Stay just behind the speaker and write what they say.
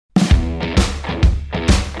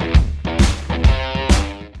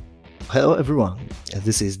Hello everyone,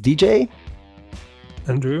 this is DJ,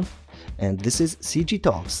 Andrew. and this is CG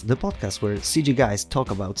Talks, the podcast where CG guys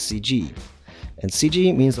talk about CG. And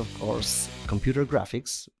CG means, of course, computer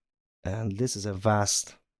graphics, and this is a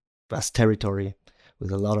vast territory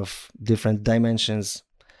with a lot of different dimensions,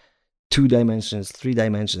 2 dimensions, 3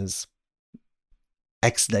 dimensions,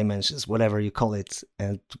 X dimensions, whatever you call it.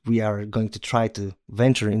 And we are going to try to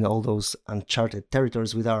venture in all those uncharted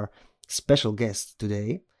territories with our special guest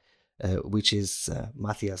today, which is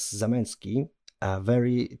Matthias Zamensky, a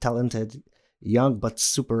very talented, young but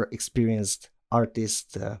super experienced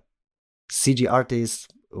artist, CG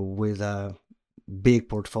artist with a big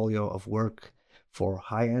portfolio of work for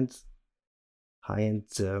high-end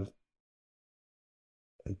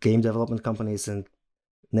game development companies and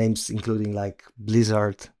names including like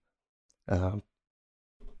Blizzard,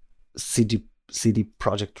 CD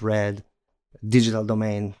Projekt Red, Digital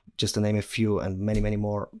Domain, just to name a few, and many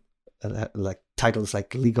more, like titles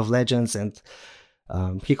like League of Legends. And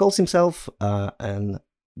he calls himself an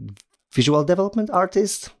visual development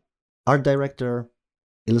artist, art director,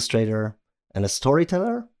 illustrator, and a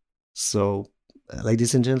storyteller. So,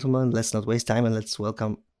 ladies and gentlemen, let's not waste time and let's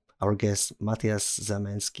welcome our guest, Matthias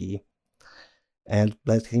Zamensky, and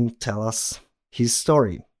let him tell us his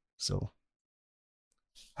story. So,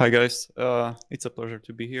 hi guys, it's a pleasure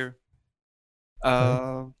to be here.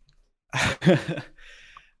 I'm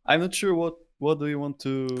not sure what do you want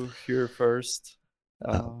to hear first.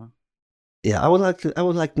 Yeah, I would like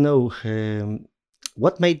to know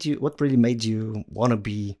what really made you want to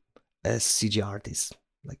be a CG artist.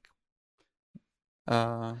 Like,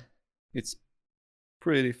 it's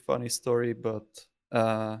pretty funny story, but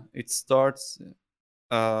it starts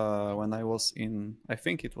when I was I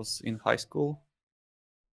think it was in high school,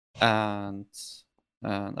 and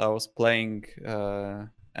I was playing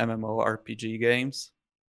MMORPG games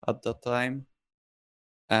at that time,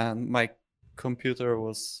 and my computer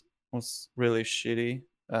was really shitty,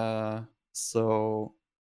 so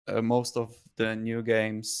most of the new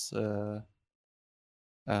games were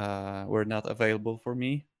not available for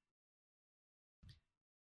me,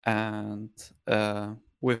 and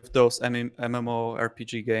with those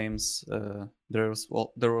MMORPG games, there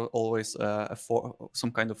were always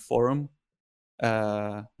some kind of forum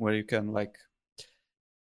where you can like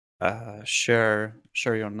share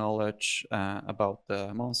your knowledge about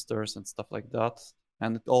the monsters and stuff like that.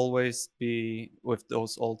 And it always be with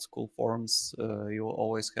those old school forums, you will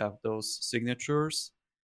always have those signatures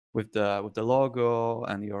with the logo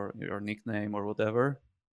and your nickname or whatever.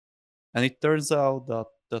 And it turns out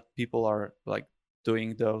that people are like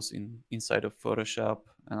doing those inside of Photoshop,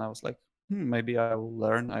 and I was like, maybe I will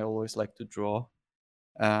learn. I always like to draw.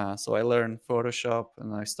 So I learned Photoshop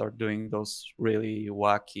and I start doing those really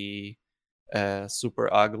wacky,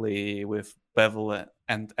 super ugly with bevel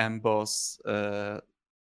and emboss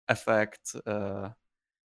effect,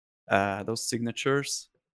 those signatures.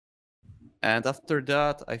 And after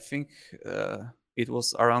that, I think it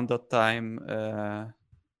was around that time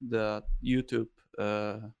the YouTube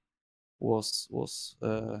was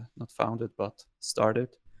not founded but started,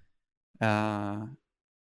 and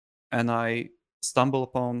I stumbled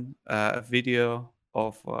upon a video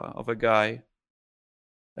of a guy,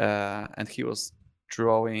 and he was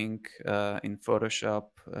drawing in Photoshop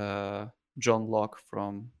John Locke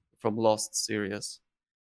from Lost series,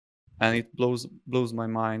 and it blows my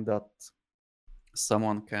mind that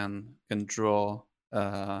someone can draw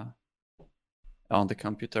on the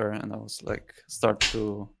computer. And I was like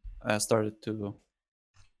started to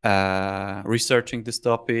researching this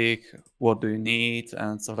topic, what do you need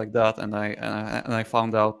and stuff like that, and I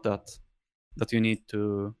found out that you need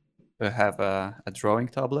to have a drawing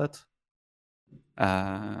tablet,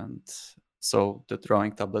 and so the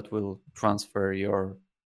drawing tablet will transfer your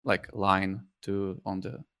like line to on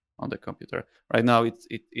the computer. Right now it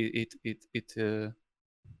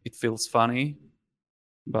feels funny,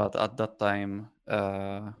 but at that time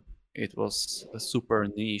it was a super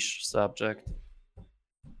niche subject.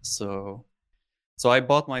 So I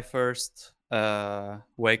bought my first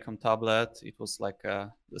Wacom tablet. It was like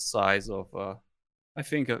the size of I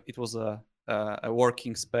think it was a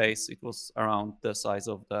working space. It was around the size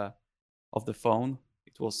of the phone.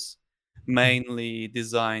 It was mainly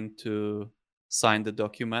designed to sign the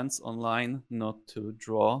documents online, not to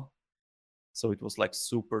draw. So it was like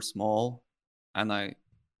super small, and I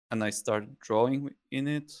started drawing in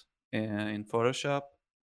it in Photoshop.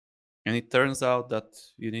 And it turns out that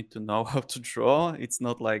you need to know how to draw. It's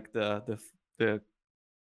not like the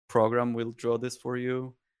program will draw this for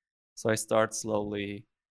you. So I start slowly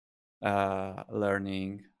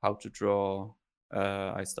learning how to draw,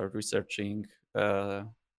 I start researching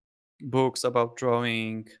books about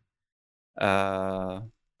drawing. I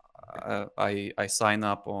sign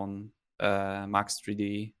up on Max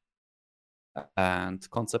 3D and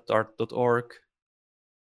conceptart.org,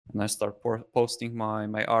 and I start posting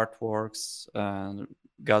my artworks and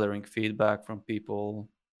gathering feedback from people.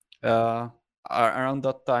 Around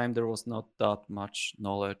that time, there was not that much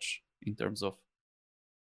knowledge in terms of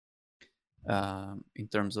how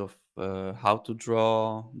to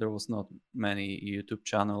draw. There was not many YouTube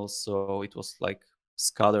channels, so it was like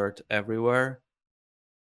scattered everywhere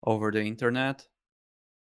over the internet.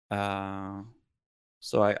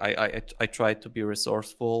 So I tried to be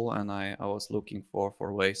resourceful, and I was looking for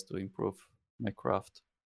ways to improve my craft.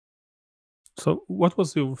 So, what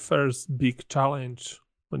was your first big challenge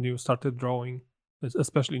when you started drawing,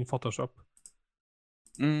 especially in Photoshop?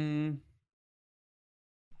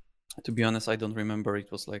 To be honest, I don't remember.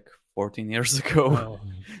 It was like 14 years ago.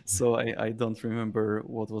 So I don't remember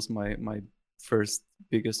what was my first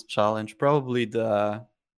biggest challenge. Probably the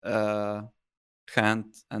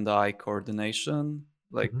hand and eye coordination.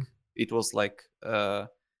 Like it was like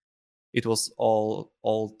it was all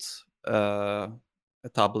old a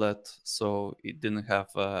tablet, so it didn't have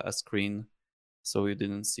a screen, so you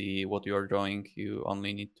didn't see what you're drawing. You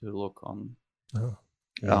only need to look on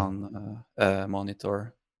a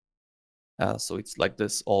monitor. So it's like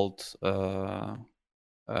this old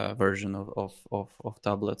version of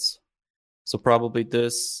tablets. So probably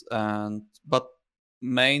this, but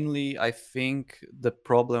mainly I think the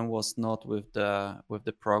problem was not with the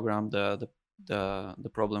program. The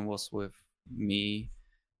problem was with me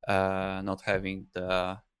not having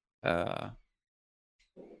the.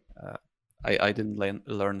 I didn't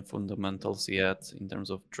learn fundamentals yet in terms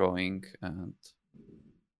of drawing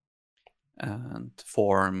and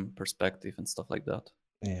form, perspective, and stuff like that.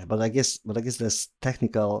 Yeah, but I guess this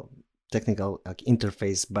technical like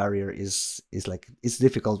interface barrier is like it's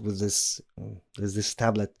difficult with this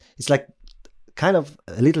tablet. It's like kind of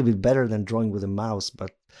a little bit better than drawing with a mouse,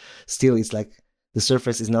 but still it's like the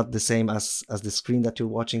surface is not the same as the screen that you're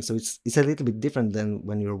watching, so it's a little bit different than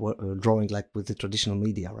when you're drawing like with the traditional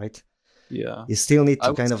media, right? Yeah, you still need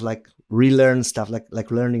to kind of like relearn stuff,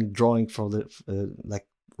 like learning drawing for the like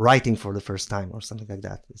writing for the first time or something like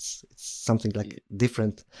that. It's something like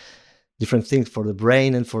different things for the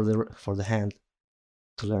brain and for the hand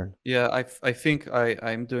to learn. Yeah, I think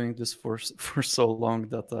I'm doing this for so long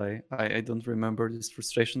that I don't remember this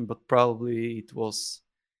frustration, but probably it was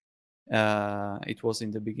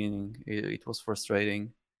in the beginning. It was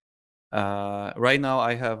frustrating. Right now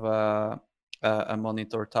I have a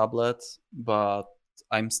monitor tablet, but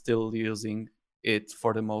I'm still using it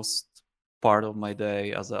for the most part of my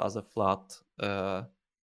day as a flat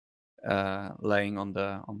laying on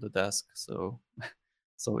the desk. So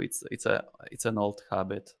it's an old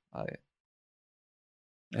habit.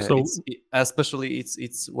 Especially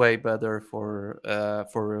it's way better for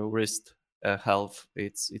wrist health.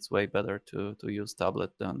 It's way better to use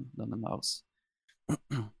tablet than a mouse.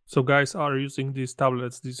 So guys are using these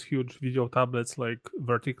tablets, these huge video tablets, like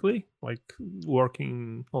vertically, like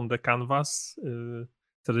working on the canvas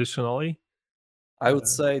traditionally. I would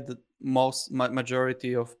say that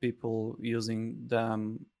majority of people using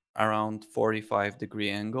them around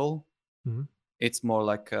 45-degree angle. It's more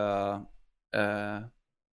like a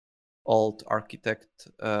old architect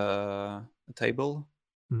table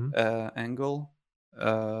angle.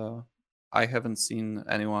 I haven't seen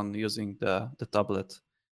anyone using the tablet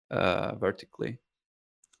vertically.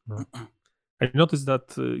 I noticed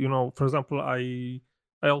that for example, I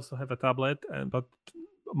also have a tablet, but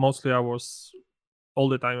mostly all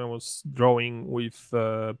the time I was drawing with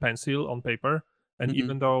pencil on paper, and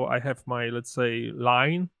even though I have my, let's say,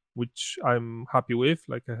 line, which I'm happy with,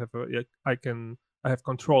 like I have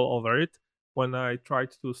control over it. When I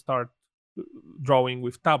tried to start drawing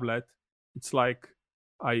with tablet, it's like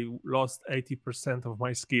I lost 80% of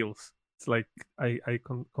my skills. It's like I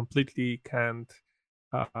completely can't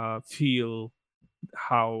feel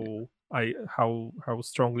how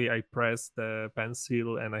strongly I press the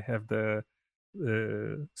pencil and I have the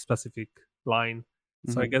specific line.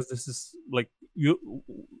 So I guess this is like you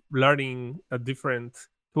learning a different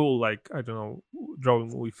tool, like I don't know,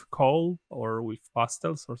 drawing with coal or with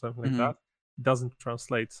pastels or something like that. It doesn't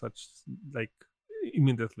translate such like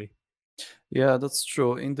immediately. Yeah, that's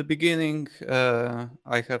true. In the beginning,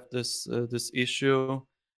 I have this issue,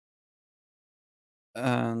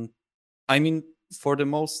 and I mean, for the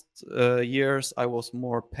most years, I was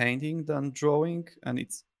more painting than drawing, and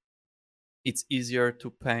it's easier to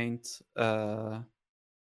paint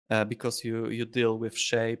because you deal with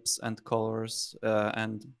shapes and colors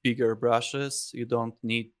and bigger brushes. You don't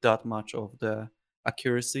need that much of the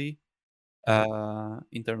accuracy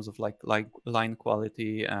in terms of like line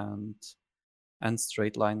quality and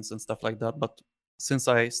straight lines and stuff like that. But since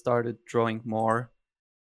I started drawing more,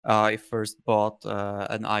 I first bought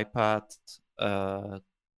an iPad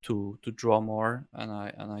to draw more, and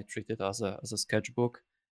I treat it as a sketchbook.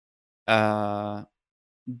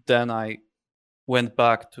 Then I went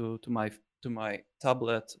back to my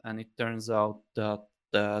tablet, and it turns out that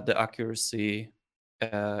the accuracy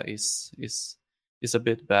is a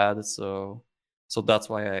bit bad. So that's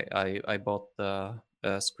why I bought the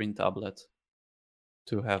screen tablet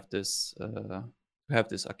to have this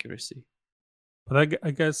accuracy. But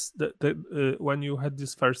I guess that when you had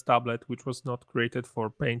this first tablet, which was not created for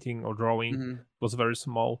painting or drawing, Mhm. was very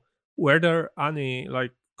small. Were there any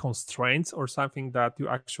like constraints or something that you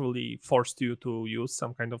actually forced you to use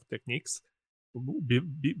some kind of techniques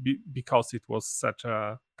because it was such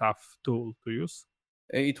a tough tool to use?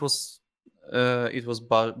 It was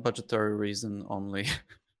budgetary reason only.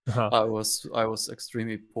 Uh-huh. I was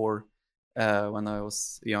extremely poor when I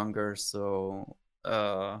was younger, so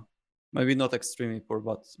maybe not extremely poor,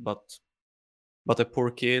 but a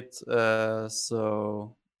poor kid.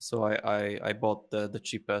 So I bought the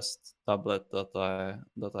cheapest tablet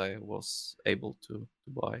that I was able to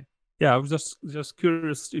buy. Yeah, I was just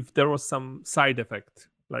curious if there was some side effect,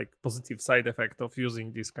 like positive side effect of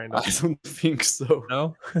using this kind of. I don't think so.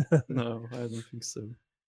 No. No, I don't think so.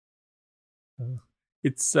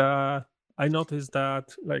 It's I noticed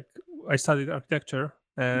that like I studied architecture,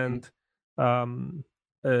 and um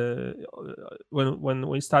when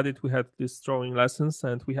we studied, we had these drawing lessons,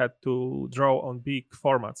 and we had to draw on big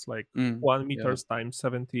formats like 1 Yeah. meters times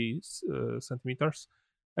 70 centimeters.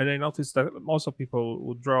 And I noticed that most of people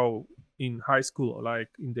would draw in high school, like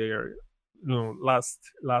in their last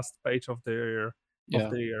page of their Yeah.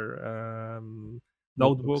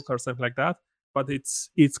 notebook or something like that. But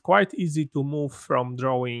it's quite easy to move from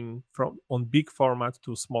drawing from on big format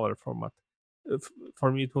to smaller format. For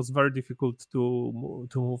me, it was very difficult to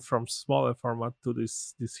move from smaller format to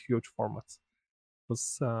this huge format.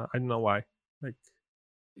 Because I don't know why. Like,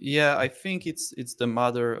 Yeah, I think it's the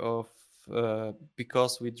matter of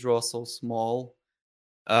because we draw so small,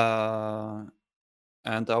 uh,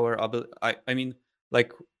 and our I mean,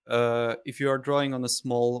 like if you are drawing on a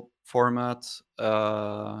small format,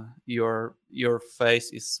 your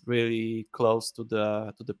face is really close to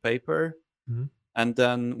the paper, Mhm. and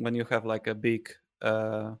then when you have like a big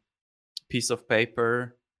piece of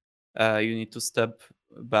paper, you need to step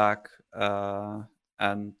back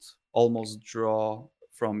and almost draw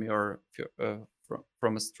from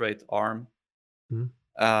from a straight arm. Mhm.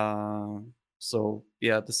 So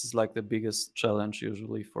yeah, this is like the biggest challenge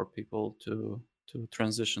usually for people to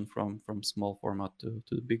transition from small format to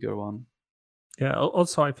the bigger one. Yeah.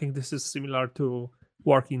 Also, I think this is similar to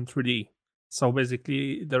work in 3D. So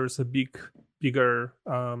basically, there is a bigger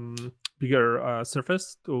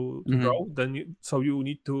surface to Mhm. draw. Then so you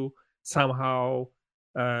need to somehow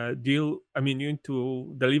deal. I mean, you need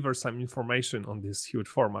to deliver some information on this huge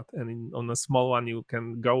format, and on a small one, you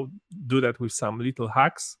can go do that with some little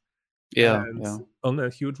hacks. Yeah, And yeah. on a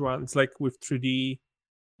huge one, it's like with 3D,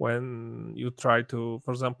 when you try to,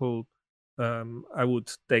 for example, I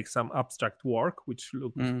would take some abstract work which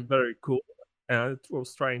looked Mhm. very cool, and it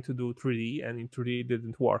was trying to do 3D, and in 3D it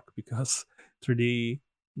didn't work because 3D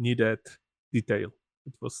needed detail.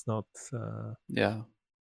 It was not. Yeah.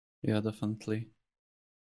 Yeah, definitely.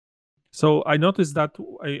 So I noticed that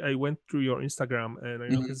I went through your Instagram, and I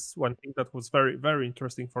Mhm. noticed one thing that was very, very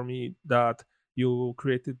interesting for me, that you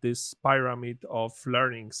created this pyramid of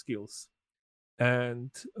learning skills.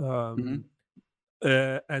 And Mhm.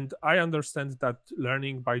 I understand that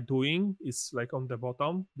learning by doing is like on the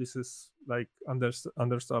bottom. This is like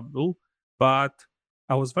understandable, but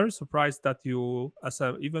I was very surprised that you, as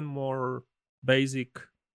a even more basic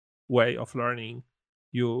way of learning,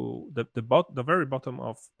 the very bottom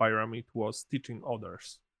of pyramid was teaching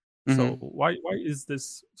others. So Mhm. why is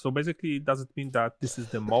this? So basically, does it mean that this is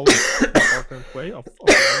the most important way of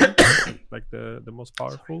learning, like the most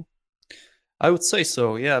powerful? I would say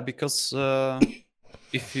so, yeah, because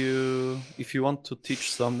if you want to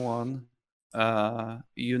teach someone,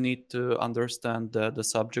 you need to understand the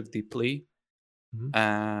subject deeply, Mhm.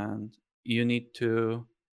 and you need to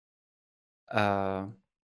uh,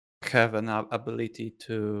 have an ability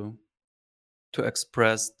to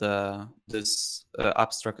express this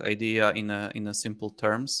abstract idea in a simple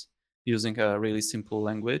terms using a really simple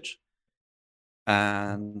language.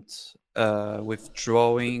 and with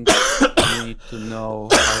drawing you need to know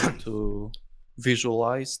how to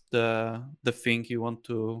visualize the thing you want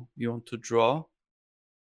to draw.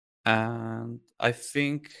 And I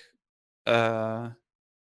think uh,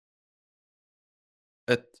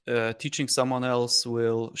 teaching someone else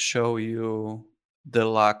will show you the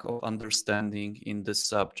lack of understanding in this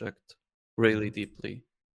subject really deeply.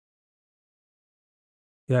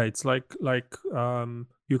 Yeah, it's like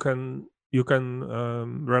you can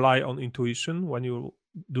rely on intuition when you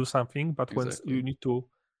do something, but when Exactly. you need to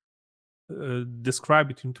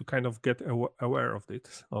describe it, you need to kind of get aware of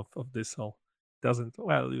it, of this. So doesn't,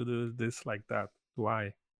 well, you do this like that.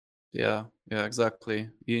 Why? Yeah, exactly.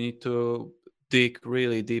 You need to dig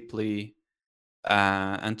really deeply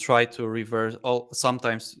and try to reverse.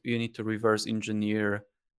 Sometimes you need to reverse engineer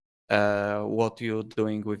what you're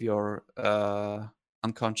doing with your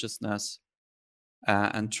unconsciousness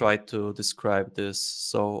and try to describe this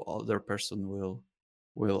so other person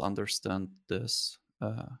will understand this.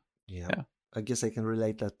 Yeah, Yeah. I guess I can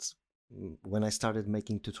relate that when I started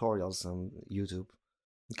making tutorials on YouTube,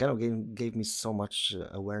 it kind of gave me so much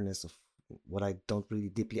awareness of what I don't really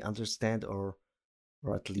deeply understand, or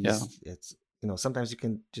at Yeah. least it's, sometimes you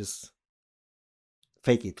can just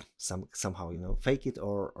fake it somehow, fake it,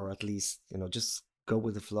 or at least, just go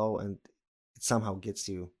with the flow, and it somehow gets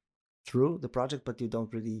you through the project, but you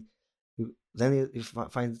don't really, then you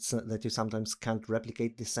find that you sometimes can't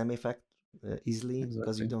replicate the same effect easily,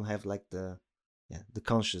 because you Exactly. don't have like the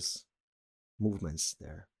conscious movements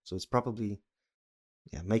there. So it's probably,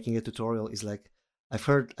 making a tutorial is like, I've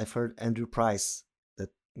heard Andrew Price that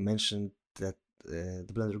mentioned that the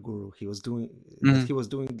Blender Guru, he was doing that Mhm. he was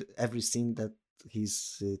doing every scene that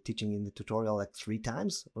he's teaching in the tutorial like 3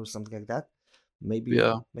 times or something like that. maybe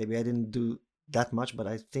Yeah. maybe I didn't do that much, but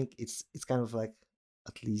I think it's kind of like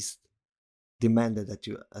at least demanded that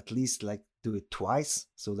you at least like do it twice,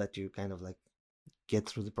 so that you kind of like get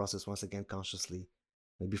through the process once again consciously.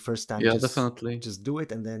 Maybe first time Yeah, just definitely. do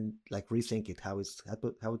it, and then like rethink it, how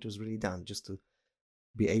it was really done, just to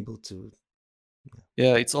be able to.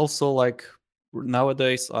 Yeah, it's also like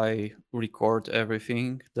nowadays I record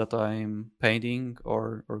everything that I'm painting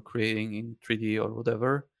or creating in 3D or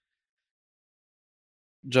whatever,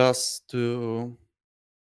 just to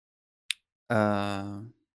uh,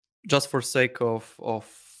 just for sake of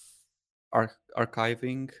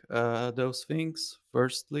archiving those things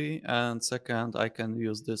firstly, and second I can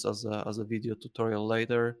use this as a video tutorial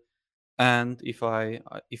later. And if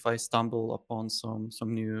I stumble upon some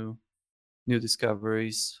new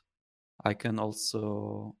discoveries, I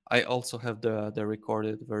also have the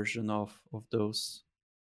recorded version of those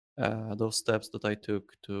steps that I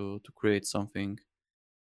took to create something.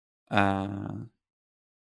 Uh,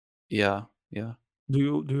 yeah, yeah. Do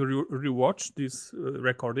you rewatch these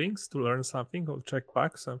recordings to learn something or check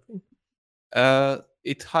back something?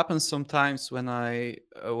 It happens sometimes when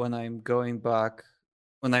I'm going back,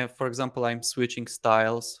 for example, I'm switching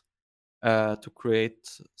styles to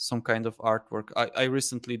create some kind of artwork. I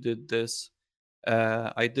recently did this.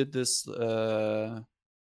 I did this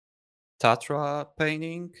Tatra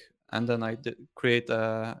painting, and then I did create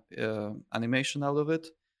a animation out of it.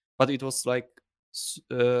 But it was like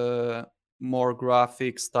more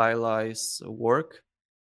graphic, stylized work,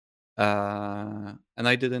 and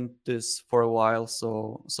I didn't this for a while.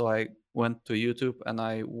 So I went to YouTube and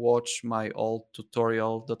I watched my old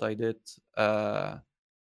tutorial that I did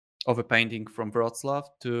of a painting from Wroclaw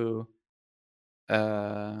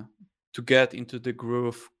uh, to get into the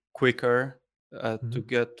groove quicker, to Mhm.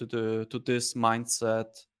 get to this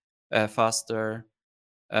mindset faster,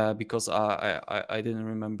 because I didn't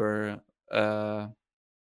remember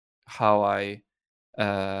how I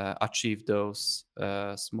achieved those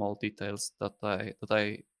small details that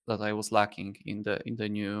I was lacking in the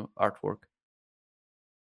new artwork.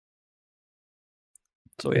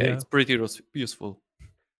 So yeah, Yeah, it's pretty useful.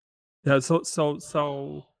 yeah. So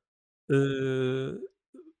uh,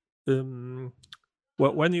 um,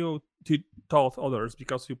 when you taught others,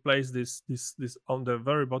 because you place this on the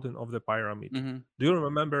very bottom of the pyramid, Hmm. do you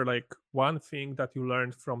remember like one thing that you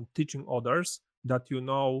learned from teaching others that you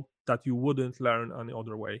know that you wouldn't learn any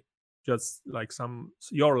other way? Just like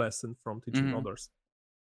your lesson from teaching Hmm. others.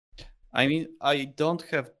 I mean, I don't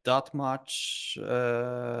have that much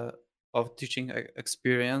of teaching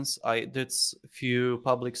experience. I did few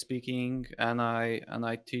public speaking, and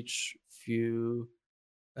I teach few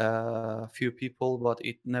people, but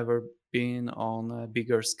it never been on a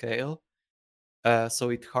bigger scale. So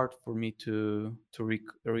it's hard for me to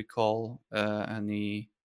recall any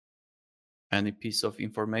any piece of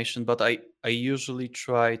information, but I usually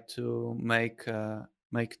try to make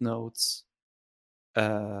notes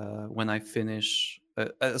when I finish.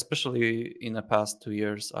 Especially in the past 2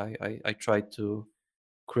 years, I tried to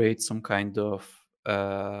create some kind of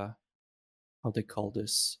how they call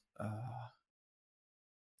this.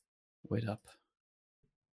 Wait up.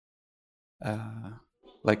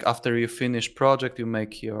 Like after you finish project, you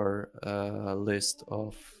make your list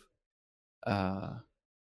of. Wait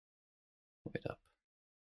up.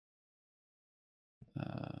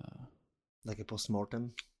 Like a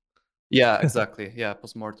postmortem. Yeah, exactly. Yeah,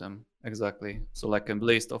 postmortem. Exactly. So like a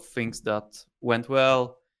list of things that went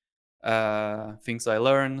well, things I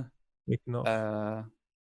learned,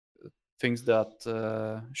 things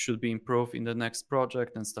that should be improved in the next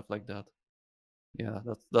project and stuff like that. Yeah,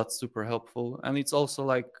 that's super helpful, and it's also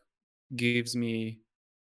like gives me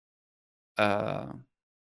an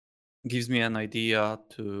idea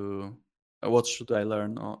to what should I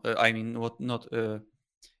learn. I mean, what not.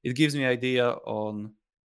 It gives me idea on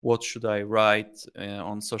what should I write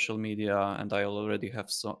on social media, and I already have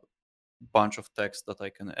some bunch of text that I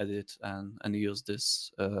can edit and use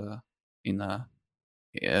this in a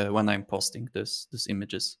when I'm posting these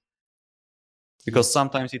images. Because Yes.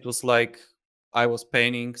 sometimes it was like I was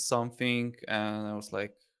painting something and I was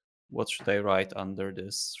like, what should I write under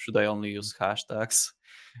this? Should I only use hashtags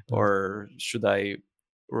or should I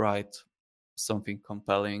write something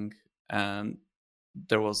compelling? And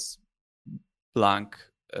there was blank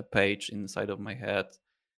page inside of my head.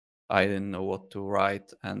 I didn't know what to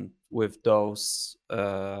write, and with those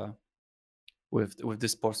with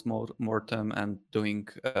this post-mortem and doing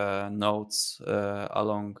notes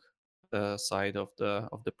along the side of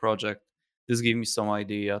the project, this gave me some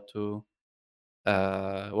idea to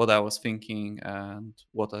what I was thinking and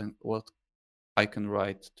what I can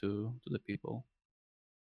write to the people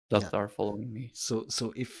that are following me. So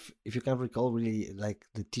if you can recall really like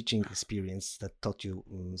the teaching experience that taught you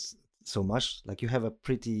so much, like you have a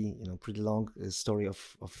pretty long story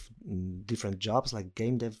of different jobs, like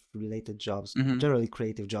game dev related jobs, generally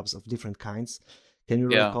creative jobs of different kinds. Can you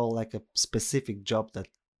recall like a specific job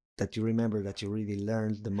that you remember that you really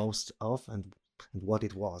learned the most of, and what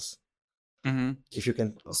it was? If you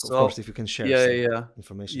can, of course, if you can share some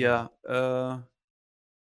information.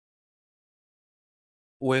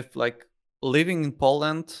 With like living in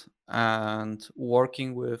Poland and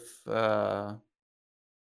working with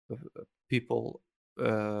people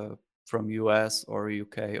from US or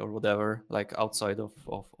UK or whatever, like outside of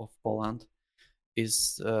Poland,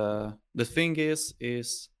 is the thing is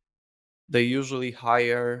they usually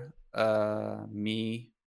hire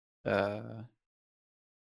me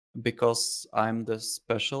because I'm the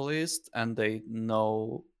specialist and they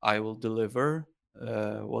know I will deliver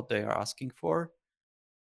what they are asking for.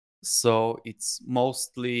 So it's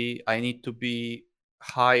mostly I need to be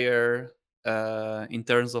higher in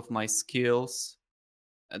terms of my skills.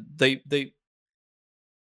 They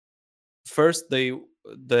first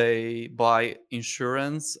they buy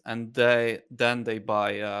insurance and then they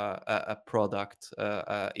buy a product,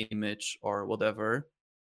 image or whatever.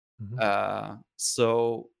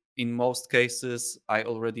 So in most cases, I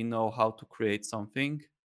already know how to create something,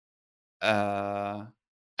 and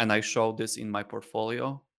I show this in my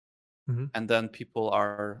portfolio. And then people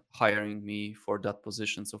are hiring me for that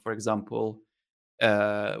position. So, for example,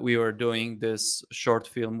 we were doing this short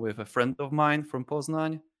film with a friend of mine from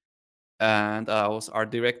Poznań, and I was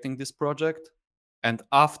art directing this project. And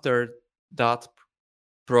after that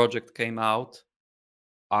project came out,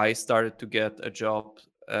 I started to get a job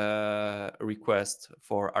request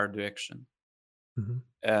for art direction.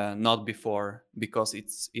 Not before, because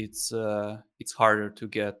it's harder to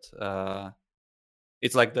get.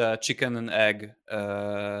 It's like the chicken and egg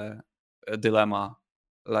dilemma,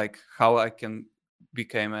 like how I can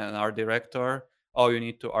become an art director. Oh, you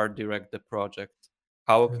need to art direct the project.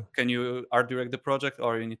 How can you art direct the project,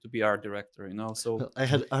 or you need to be art director? So well, I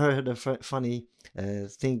heard a funny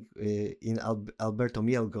thing in Alberto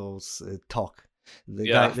Mielgo's talk.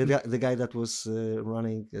 The guy that was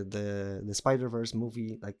running the Spider-Verse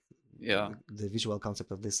movie, like the visual concept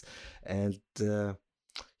of this, and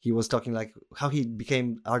he was talking like how he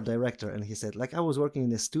became art director, and he said like I was working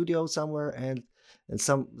in a studio somewhere, and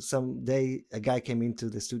some day a guy came into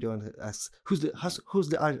the studio and asked who's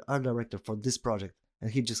the art director for this project, and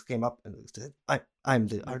he just came up and said I'm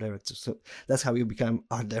the art director. So that's how you become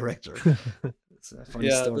art director. It's a funny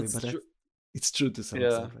story, but it's true to some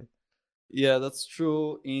extent, right? Yeah, that's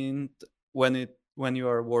true. When you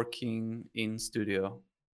are working in studio,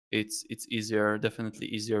 it's easier, definitely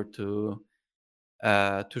easier to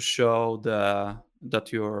to show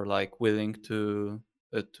that you're like willing to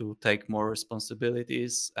take more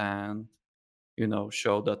responsibilities and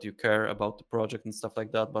show that you care about the project and stuff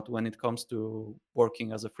like that. But when it comes to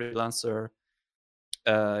working as a freelancer,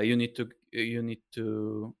 you need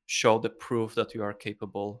to show the proof that you are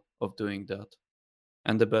capable of doing that.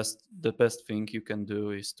 And the best thing you can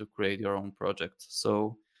do is to create your own project.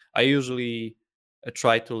 So I usually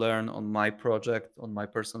try to learn on my project, on my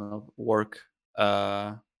personal work,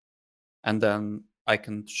 and then I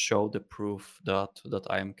can show the proof that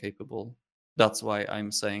I am capable. That's why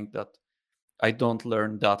I'm saying that I don't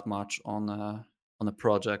learn that much on a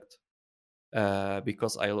project,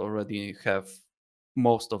 because I already have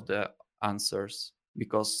most of the answers,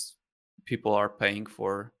 because people are paying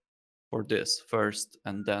for this first,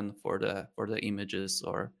 and then for the images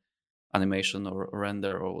or animation or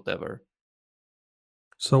render or whatever.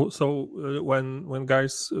 So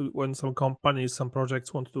when some companies, some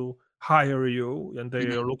projects want to hire you and they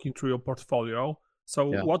are looking through your portfolio,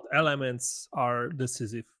 so Yeah. what elements are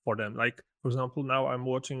decisive for them? Like, for example, now I'm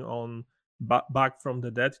watching on Back from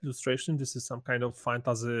the Dead illustration. This is some kind of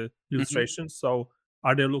fantasy illustration. So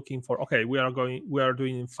are they looking for, okay, we are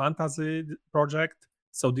doing a fantasy project,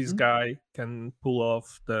 so this guy can pull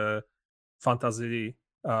off the fantasy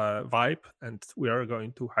vibe, and we are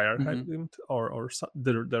going to hire him, or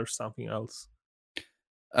there's something else?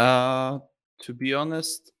 To be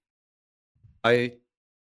honest, I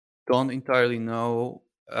don't entirely know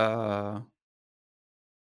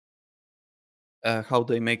how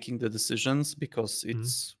they making the decisions, because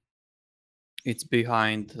it's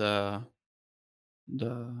behind the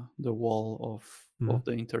wall of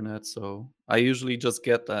the internet. So I usually just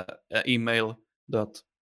get a email that's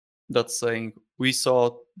saying, we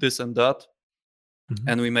saw this and that,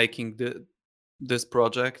 and we're making this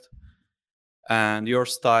project, and your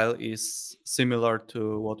style is similar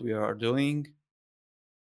to what we are doing.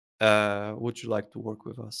 Would you like to work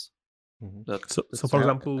with us? So for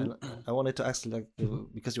example, I wanted to ask, like,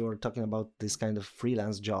 because you were talking about this kind of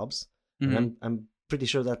freelance jobs, and I'm pretty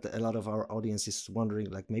sure that a lot of our audience is wondering,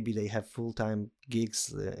 like, maybe they have full-time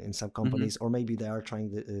gigs in some companies, or maybe they are trying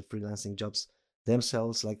the freelancing jobs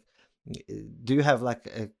themselves. Like, do you have like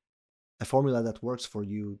a formula that works for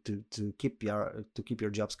you to keep your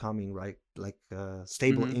jobs coming, right? Like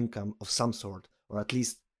stable income of some sort, or at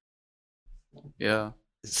least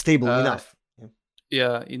stable enough.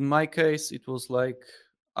 Yeah, in my case, it was like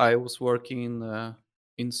I was working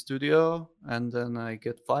in studio, and then I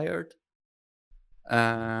get fired,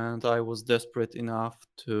 and I was desperate enough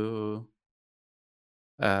to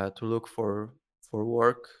look for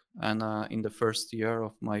work. And in the first year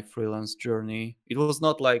of my freelance journey, it was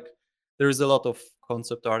not like there is a lot of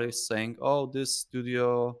concept artists saying, "Oh, this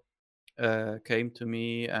studio came to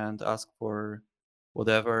me and asked for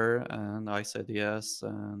whatever," and I said yes,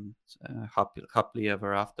 and happily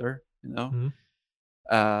ever after,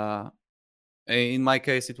 in my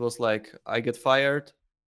case, it was like I get fired.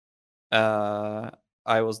 I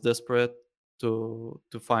was desperate to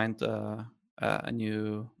find a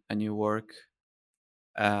new work,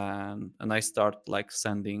 and I start like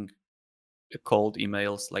sending cold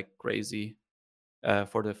emails like crazy.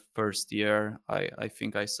 For the first year, I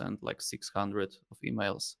think I sent like 600 of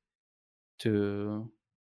emails to,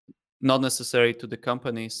 not necessarily to the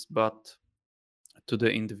companies, but to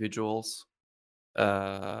the individuals,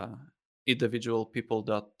 individual people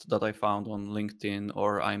that I found on LinkedIn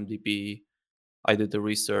or IMDb. I did the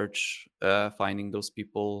research, finding those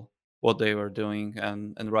people, what they were doing,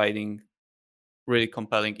 and writing really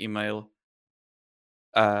compelling email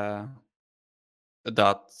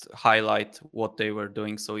that highlight what they were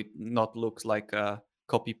doing, so it not looks like a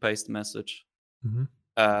copy paste message.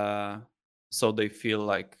 So they feel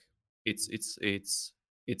like it's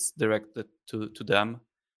directed to them.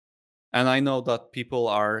 And I know that people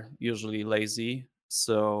are usually lazy,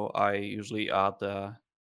 so I usually add a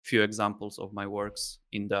few examples of my works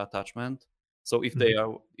in the attachment. So if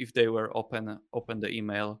they were open the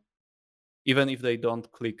email, even if they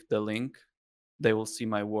don't click the link, they will see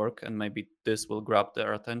my work, and maybe this will grab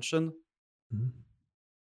their attention.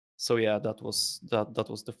 So yeah, that was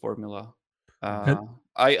the formula.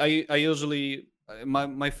 I usually,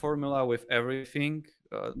 my formula with everything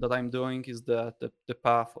that I'm doing is the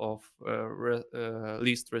path of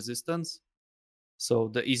least resistance. So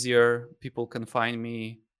the easier people can find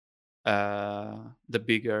me, the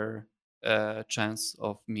bigger chance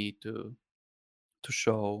of me to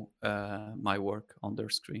show my work on their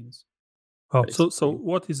screens. Oh, so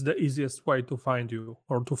what is the easiest way to find you,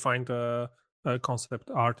 or to find a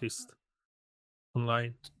concept artist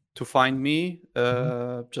online? to find me, Mhm.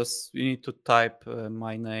 just you need to type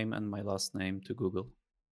my name and my last name to Google,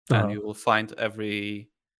 and Uh, you will find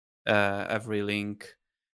every link,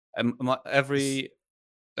 S-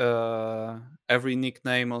 uh, every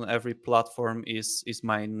nickname on every platform is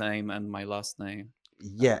my name and my last name.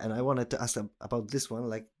 Yeah, and I wanted to ask about this one,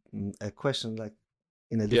 like a question, like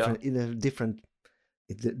in a Yeah. different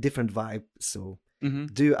vibe. So, Hmm.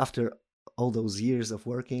 do you, after all those years of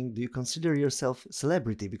working, do you consider yourself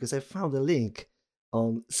celebrity? Because I found a link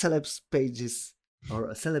on celebs pages or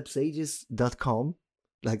celebsages.com,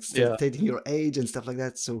 like Yeah. stating your age and stuff like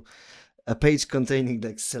that. So, a page containing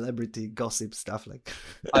like celebrity gossip stuff, like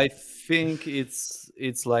I think it's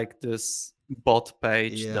like this bot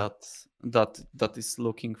page yeah, that is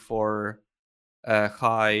looking for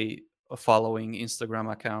high following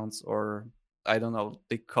Instagram accounts, or I don't know,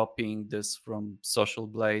 they copying this from Social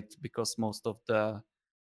Blade because most of uh,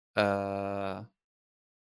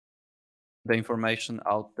 the information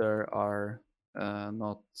out there are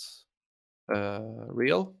not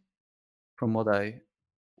real from what I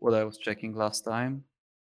was checking last time.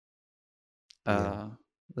 yeah. Uh,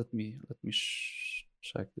 let me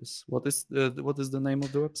check this. What is the name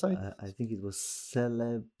of the website? I think it was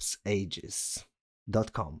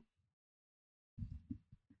celebsages.com.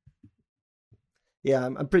 Yeah,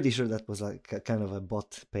 I'm pretty sure that was like a kind of a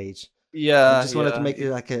bot page. I Yeah, just wanted to yeah, make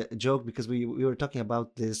it like a joke because we were talking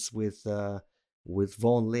about this with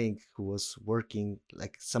Vaughn Link, who was working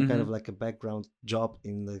like some kind of hmm like a background job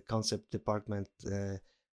in the concept department,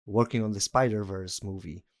 working on the Spider-Verse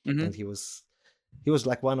movie, and hmm he was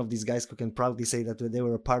like one of these guys who can proudly say that they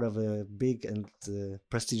were a part of a big and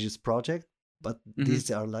prestigious project. But hmm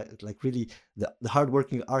these are like really the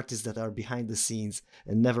hardworking artists that are behind the scenes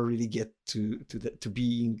and never really get to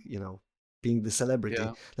being being the celebrity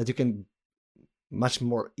yeah, that you can much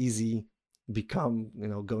more easy become,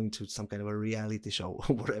 going to some kind of a reality show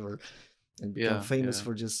or whatever, and become yeah, famous yeah,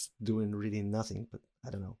 for just doing really nothing, but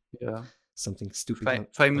I don't know, yeah. something stupid on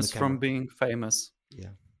the Famous from camera. being famous.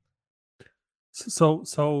 Yeah.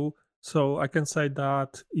 so I can say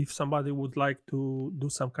that if somebody would like to do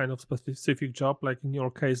some kind of specific job, like in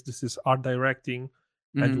your case, this is art directing,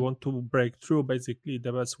 and you Hmm. want to break through, basically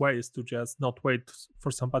the best way is to just not wait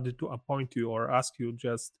for somebody to appoint you or ask you,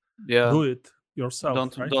 just Yeah, do it yourself,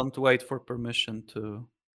 don't right? don't wait for permission to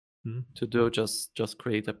Mhm. to do. Just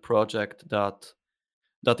create a project that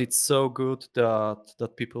it's so good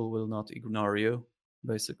that people will not ignore you,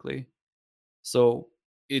 basically. So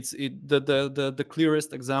the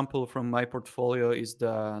clearest example from my portfolio is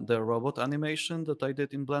the robot animation that I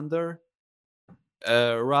did in Blender.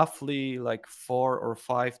 Roughly like 4 or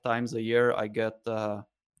 5 times a year, I get the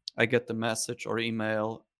message or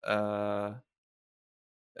email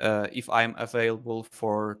if I'm available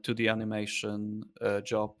for 2D animation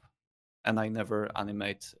job, and I never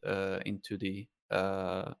animate in 2D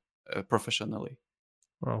professionally,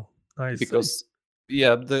 Wow, nice. because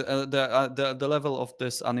yeah, the level of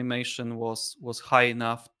this animation was high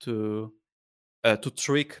enough to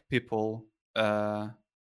trick people uh,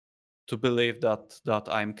 to believe that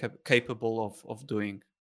I'm capable of doing.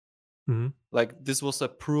 Mhm. Like, this was a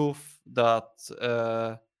proof that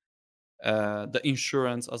the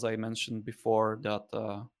insurance, as I mentioned before,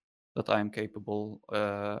 that I'm capable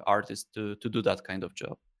artist to do that kind of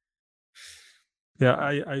job. Yeah,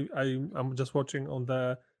 I'm just watching on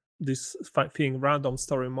this thing, random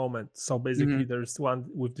story moment. So basically, Hmm. there's one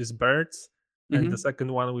with these birds, and the Hmm.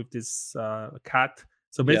 second one with this cat.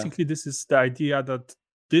 So Yeah, basically, this is the idea that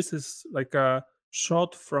this is like a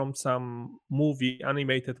shot from some movie,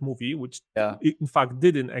 animated movie, which yeah, in fact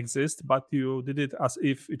didn't exist, but you did it as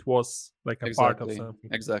if it was like a part of exactly,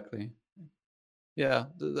 something. exactly. Yeah,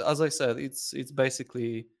 as I said, it's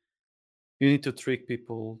basically you need to trick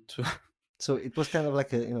people to. So it was kind of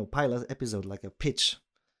like a pilot episode, like a pitch.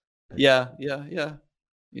 Yeah, yeah, yeah.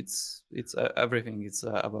 It's everything. It's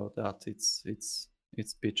about that.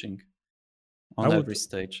 It's pitching I on would every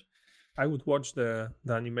stage. I would watch the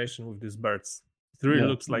animation with these birds. It really Yeah,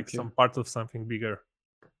 looks me like too. some part of something bigger.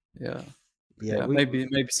 Yeah, Yeah, yeah. Maybe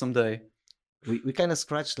someday. we kind of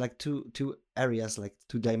scratched like two areas, like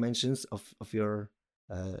two dimensions of your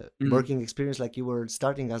Mhm. working experience. Like you were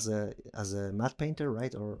starting as a matte painter,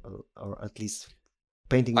 right, or at least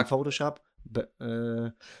painting in Ac- Photoshop, but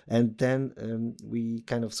and then we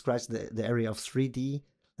kind of scratched the area of 3D.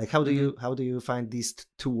 Like mhm. how do you find these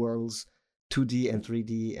two worlds, 2D and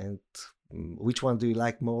 3D, and which one do you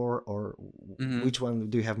like more, or Mhm. which one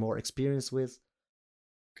do you have more experience with?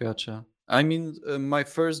 Gotcha. I mean, my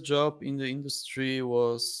first job in the industry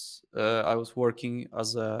was I was working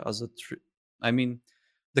as a I mean,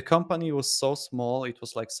 the company was so small. It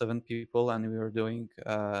was like 7 people, and we were doing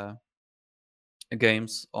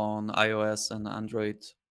games on iOS and Android,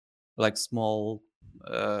 like small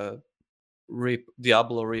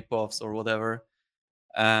Diablo ripoffs or whatever.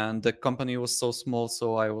 And the company was so small,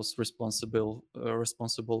 so I was responsible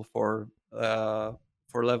for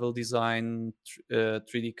level design,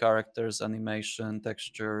 3D characters, animation,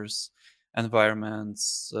 textures,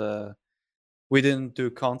 environments. We didn't do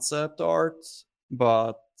concept art,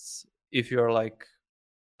 but if you're like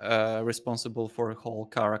responsible for a whole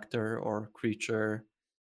character or creature,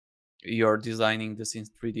 you're designing this in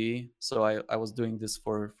 3D. So I was doing this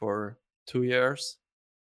for 2 years.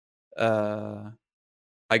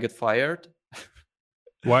 I got fired.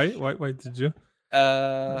 Why? Why did you?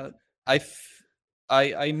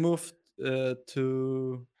 I moved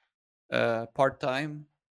to part time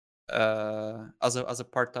as a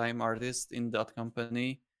part time artist in that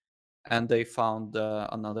company, and they found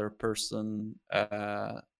another person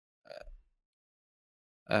that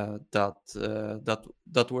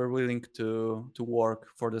were willing to work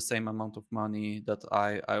for the same amount of money that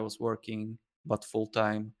I was working, but full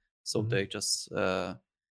time. So they just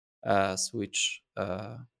switch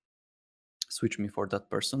me for that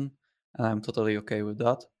person, and I'm totally okay with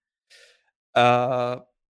that.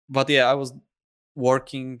 But yeah, I was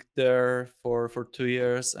working there for 2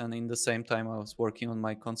 years, and in the same time I was working on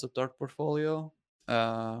my concept art portfolio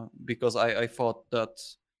because I thought that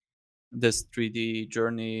this 3D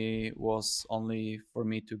journey was only for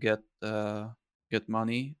me to get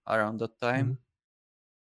money around that time.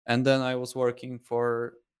 And then I was working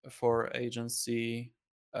for agency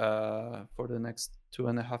for the next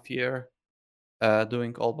 2.5 years,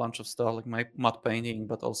 doing all bunch of stuff like my matte painting,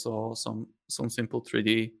 but also some simple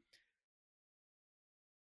 3D,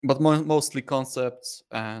 but mostly concepts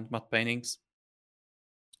and matte paintings.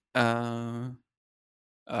 Yeah,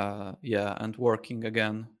 and working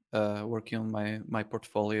on my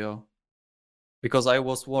portfolio, because I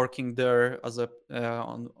was working there as a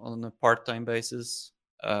on a part-time basis,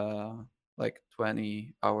 like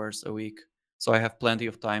 20 hours a week. So I have plenty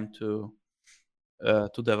of time to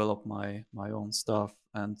develop my own stuff,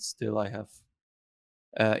 and still I have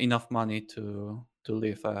enough money to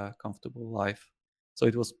live a comfortable life. So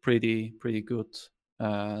it was pretty good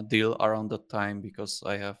deal around that time, because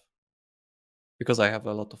I have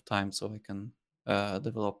a lot of time, so I can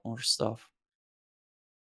develop more stuff.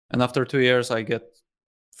 And after 2 years, I get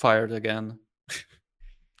fired again.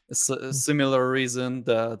 It's a similar reason.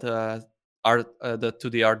 The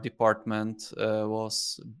art department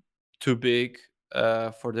was too big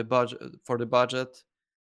for the budget,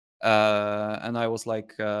 and I was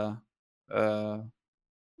like a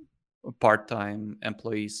part-time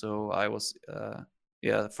employee, so I was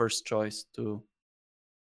first choice to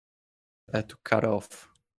cut off.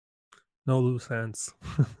 No loose ends.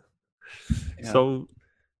 Yeah. So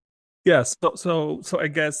yes, so I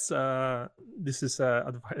guess this is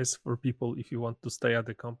advice for people if you want to stay at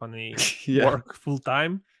the company, Yeah. work full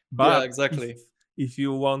time. But Yeah, exactly. if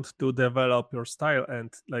you want to develop your style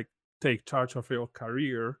and like take charge of your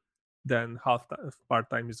career, then part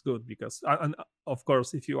time is good, because and of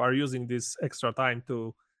course if you are using this extra time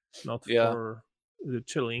to not Yeah. for the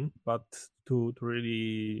chilling, but to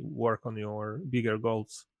really work on your bigger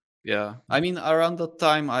goals. Yeah, I mean, around that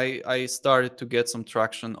time, I started to get some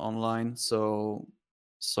traction online, so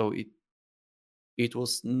it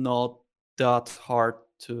was not that hard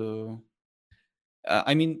to.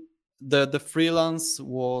 I mean, the freelance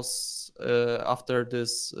was after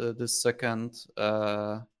this second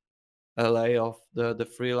layoff. The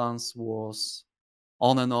freelance was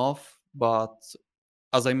on and off, but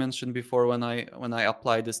as I mentioned before, when I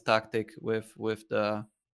applied this tactic with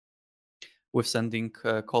sending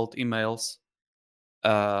cold emails,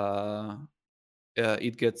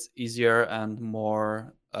 it gets easier and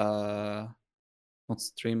more not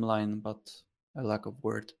streamlined, but a lack of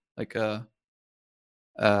word, like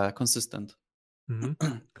consistent.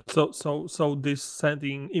 So this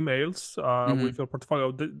sending emails with your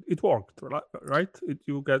portfolio, it worked, right?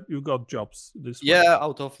 You got jobs this way. Yeah,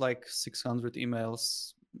 out of like 600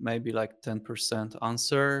 emails, maybe like 10%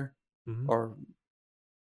 answer, or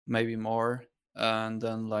maybe more, and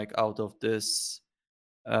then like out of this,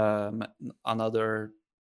 another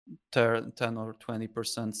 10 or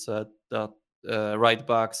 20% said that write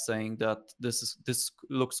back saying that this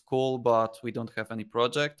looks cool, but we don't have any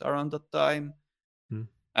project around that time.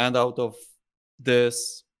 And out of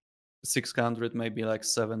this 600, maybe like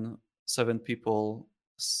seven people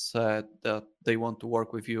said that they want to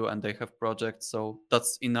work with you and they have projects. So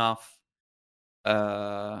that's enough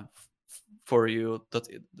for you,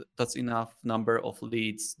 that's enough number of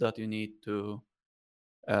leads that you need to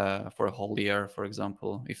for a whole year, for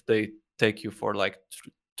example. If they take you for like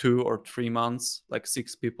 2 or 3 months, like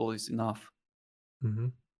 6 people is enough. Mm-hmm.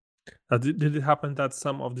 Did it happen that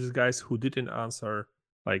some of these guys who didn't answer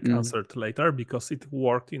answered later because it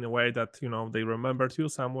worked in a way that they remembered you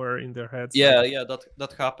somewhere in their heads? Yeah,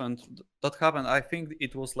 that happened. That happened. I think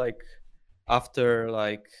it was like after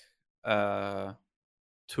like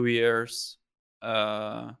 2 years,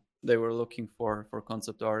 they were looking for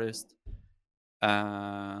concept artist,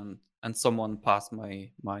 and someone passed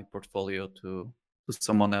my portfolio to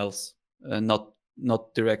someone else,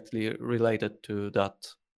 not directly related to that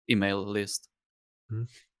email list.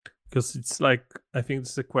 Because it's like, I think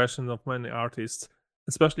it's a question of many artists,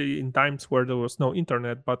 especially in times where there was no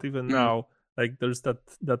internet, but even now, like there's that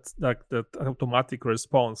automatic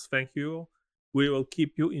response. Thank you. We will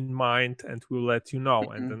keep you in mind and we'll let you know.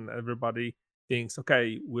 And then everybody thinks,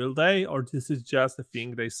 okay, will they, or this is just a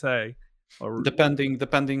thing they say? Or depending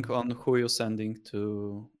on who you're sending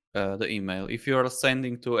to the email. If you're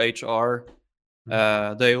sending to HR,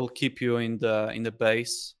 they will keep you in the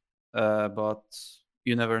base, but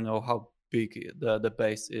you never know how big the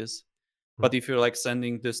base is. But if you're like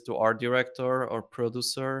sending this to art director or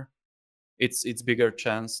producer, it's bigger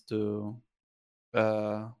chance to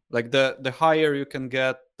like the higher you can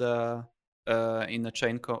get the in a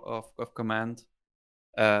chain of command,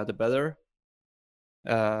 the better.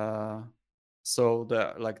 So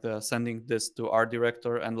the sending this to art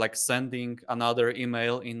director and like sending another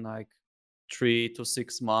email in like 3 to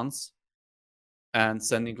 6 months and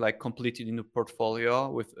sending like completely new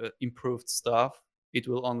portfolio with improved stuff, it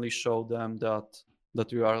will only show them that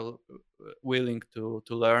you are willing to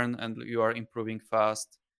learn and you are improving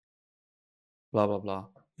fast, blah blah blah.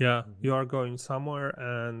 Yeah, you are going somewhere,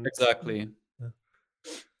 and exactly. Yeah.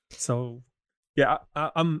 So yeah,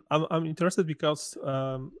 I'm interested because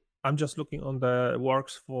I'm just looking on the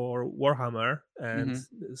works for Warhammer and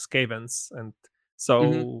Skavens, and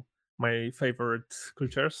so my favorite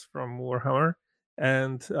creatures from Warhammer.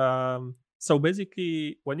 And so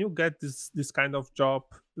basically, when you get this kind of job,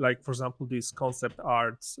 like for example, these concept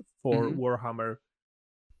arts for Warhammer,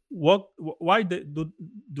 why do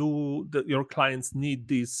your clients need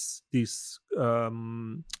these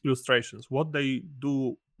illustrations? What they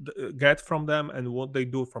do get from them and what they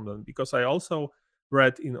do from them? Because I also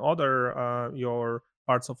read in other your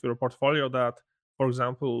parts of your portfolio that, for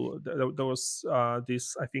example, there was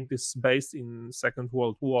this, I think this based in Second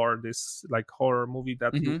World War, this like horror movie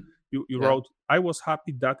that you wrote. I was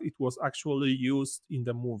happy that it was actually used in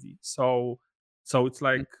the movie. So it's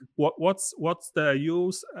like, what's the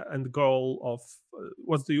use and goal of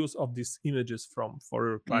what's the use of these images for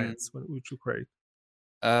your clients which you create?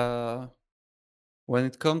 When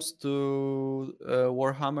it comes to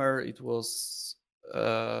Warhammer, it was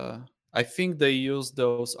I think they used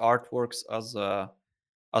those artworks as a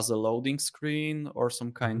loading screen or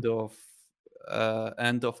some kind of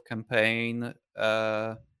end of campaign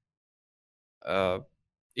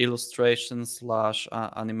illustration /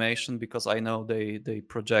 animation, because I know they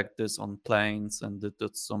project this on planes and they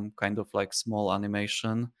did some kind of like small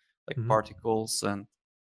animation, like particles and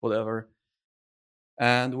whatever.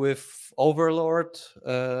 And with Overlord,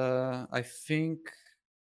 I think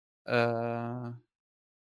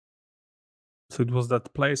so it was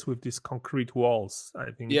that place with these concrete walls,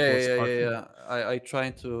 I think. Yeah. I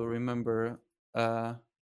try to remember.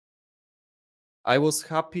 I was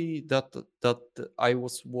happy that I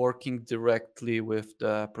was working directly with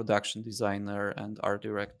the production designer and art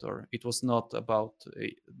director. It was not about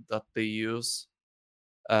that they use.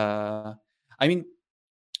 I mean,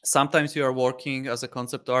 sometimes you are working as a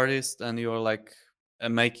concept artist and you're like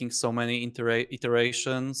making so many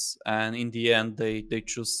iterations, and in the end they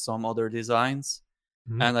choose some other designs.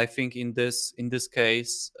 And I think in this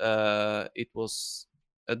case, it was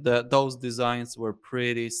those designs were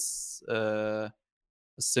pretty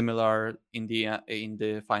similar in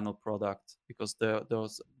the final product, because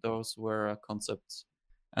those were concepts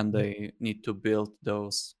and they need to build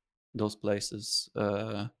those places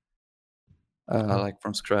like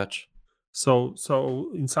from scratch. So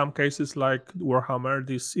in some cases, like Warhammer,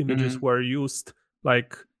 these images were used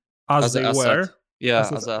like as they were.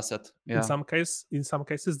 As an asset. Yeah. In some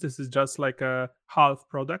cases, this is just like a half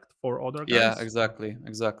product for other guys. Yeah, exactly.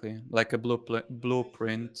 Like a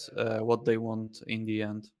blueprint, what they want in the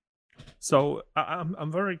end. So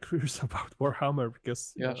I'm very curious about Warhammer,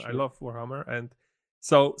 because sure. I love Warhammer. And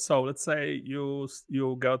so let's say you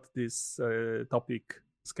got this topic,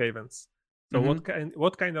 Skavens. So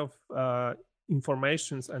what kind of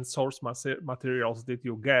informations and source materials did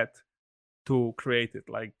you get to create it,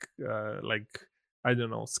 like I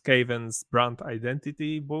don't know, Skaven's brand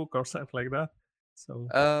identity book or something like that. So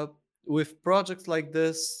With projects like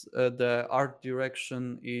this, the art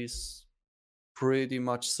direction is pretty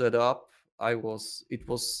much set up. It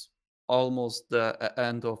was almost the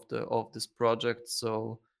end of this project,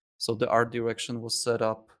 so the art direction was set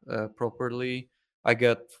up properly. I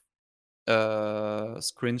get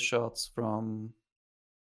screenshots from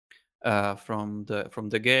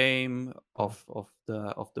the game of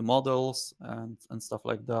the models and stuff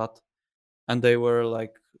like that, and they were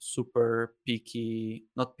like super picky,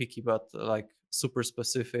 not picky, but like super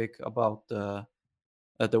specific about the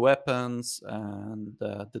weapons and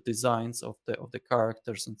the designs of the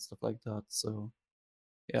characters and stuff like that. So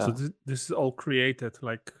yeah. So this is all created,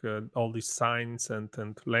 like all these signs and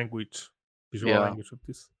language, visual Yeah. language of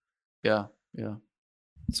this. Yeah.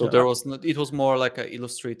 So there was not, it was more like an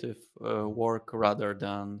illustrative work rather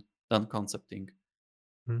than concepting.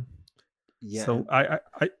 Yeah. So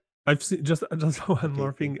I've seen just one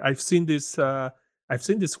more thing. I've seen this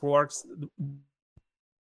works.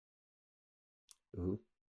 Ooh,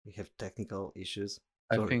 we have technical issues.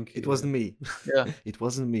 I think it wasn't me. Yeah. It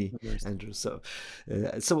wasn't me, Andrew. So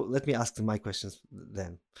let me ask my questions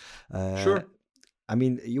then. Sure. I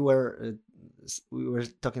mean, we were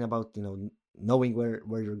talking about knowing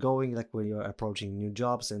where you're going, like when you're approaching new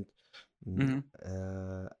jobs, and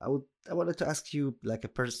I wanted to ask you like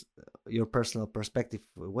your personal perspective.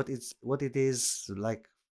 What it is like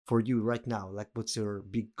for you right now? Like, what's your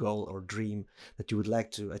big goal or dream that you would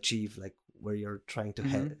like to achieve? Like, where you're trying to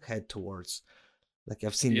head towards? Like,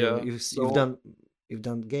 I've seen you've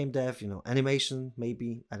done game dev, animation,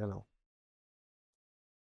 maybe, I don't know.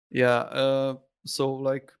 Yeah. So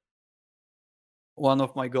like one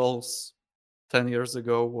of my goals 10 years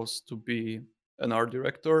ago was to be an art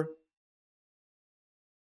director,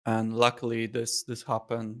 and luckily this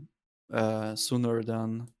happened sooner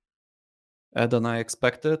than I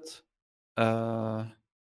expected.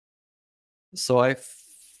 So I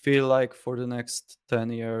feel like for the next 10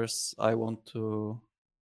 years I want to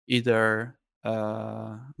either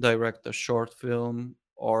direct a short film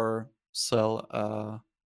or sell a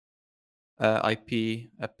IP,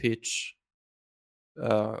 a pitch,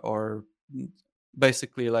 or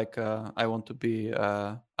basically like I want to be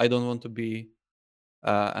I don't want to be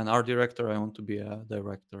an art director, I want to be a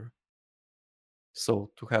director, so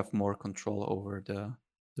to have more control over the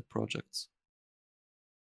projects.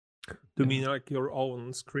 Do you mean like your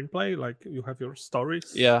own screenplay, like you have your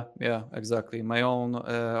stories? Yeah, exactly, my own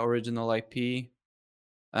original IP,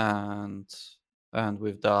 and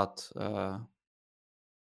with that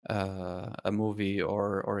a movie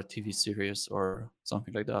or a TV series or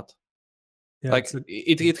something like that. Yeah, like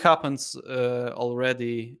it happens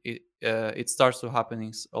already. It starts to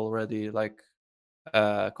happening already, like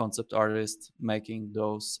concept artists making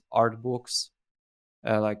those art books,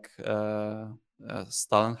 like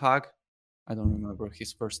Stalenhag. I don't remember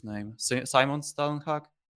his first name. Simon Stalenhag.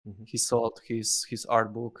 He sold his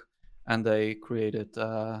art book, and they created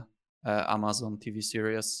Amazon TV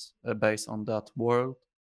series based on that world.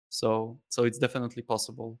 So it's definitely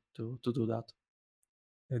possible to do that.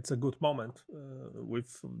 It's a good moment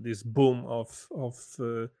with this boom of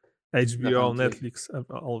HBO, Definitely. Netflix, and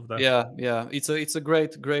all of that. Yeah. It's a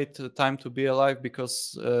great time to be alive,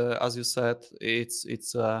 because as you said, it's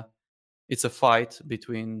a fight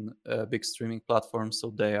between big streaming platforms, so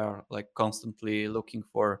they are like constantly looking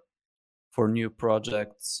for new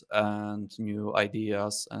projects and new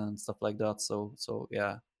ideas and stuff like that. So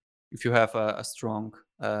yeah, if you have a strong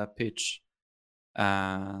pitch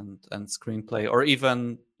and screenplay, or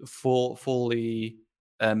even fully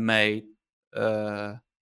made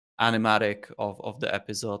animatic of the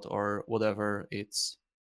episode or whatever, it's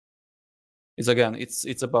again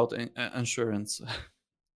it's about insurance.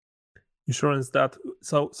 Insurance that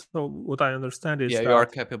so what I understand is yeah, that you are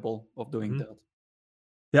capable of doing that.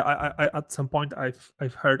 Yeah, I at some point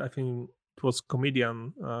I've heard, I think it was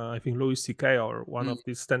comedian, I think Louis C.K. or one of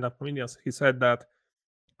these stand-up comedians. He said that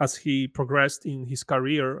as he progressed in his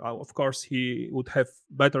career, of course he would have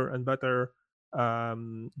better and better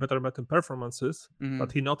performances,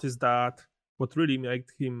 but he noticed that what really made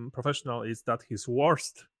him professional is that his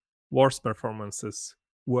worst performances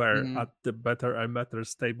were at the better and better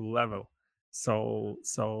stable level. So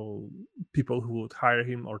people who would hire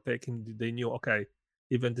him or take him, they knew, okay,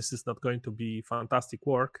 even this is not going to be fantastic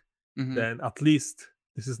work, then at least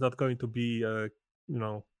this is not going to be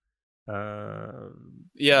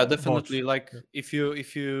yeah, definitely. Like if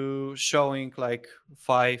you showing like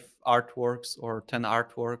 5 artworks or 10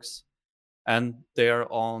 artworks, and they are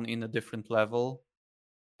all in a different level,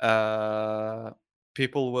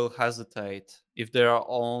 people will hesitate if they are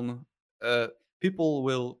on. People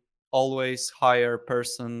will always hire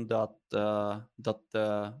person that the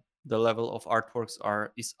level of artworks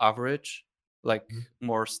is average, like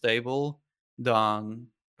more stable, than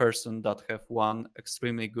person that have one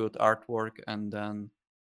extremely good artwork and then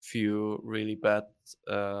few really bad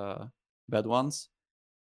ones.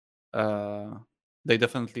 They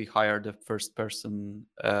definitely hire the first person.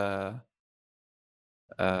 Yeah.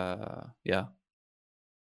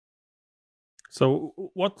 So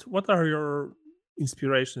what are your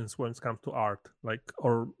inspirations when it comes to art? Like,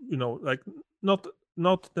 or like not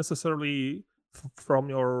necessarily from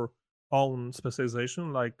your own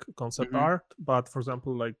specialization, like concept Mhm. art, but for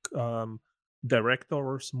example, like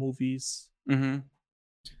directors, movies, Mhm.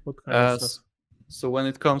 what kind of Uh, stuff? s- so when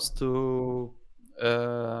it comes to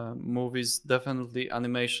movies, definitely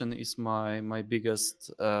animation is my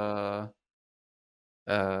biggest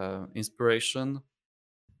inspiration.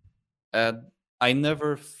 I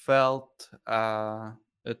never felt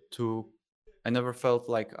to I never felt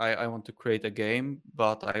like I want to create a game,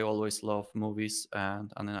 but I always love movies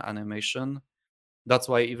and animation. That's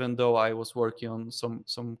why even though I was working on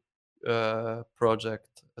some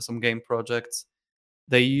game projects,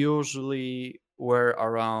 they usually were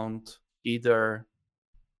around either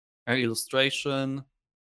an illustration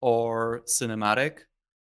or cinematic,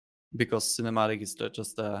 because cinematic is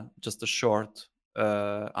just a short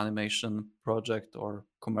animation project or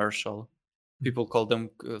commercial. People call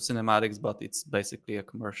them cinematics, but it's basically a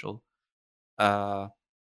commercial.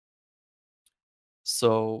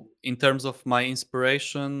 So in terms of my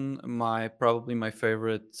inspiration, probably my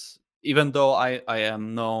favorite, even though I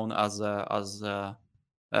am known as that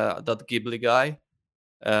Ghibli guy,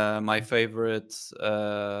 my favorite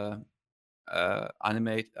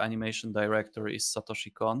animation director is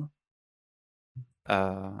Satoshi Kon.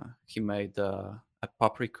 He made a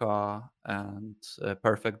Paprika and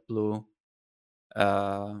Perfect Blue.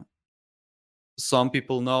 Some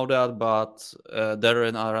people know that, but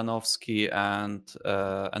Darren Aronofsky and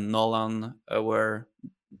Nolan were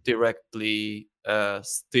directly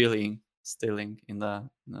stealing in the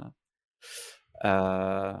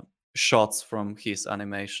shots from his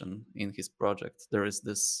animation in his project. There is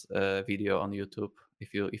this video on YouTube.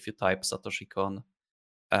 If you type Satoshi Kon,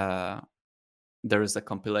 there is a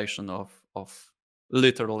compilation of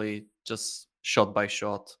literally just shot by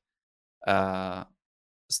shot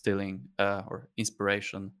stealing or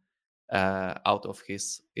inspiration out of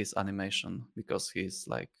his animation, because he's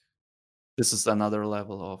like, this is another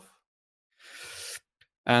level of.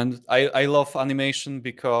 And I love animation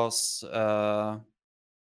because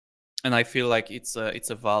and I feel like it's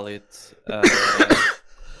a valid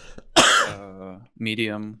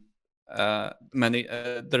medium.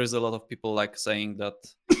 There is a lot of people like saying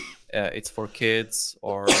that it's for kids,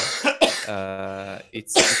 or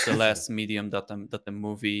it's a less medium that a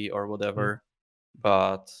movie or whatever.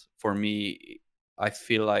 But for me, I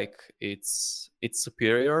feel like it's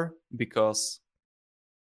superior, because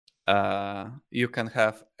you can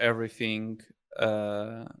have everything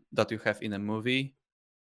that you have in a movie,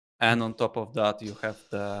 and on top of that you have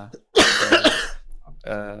the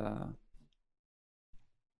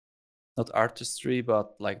not artistry,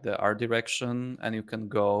 but like the art direction, and you can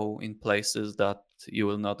go in places that you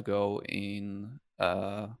will not go in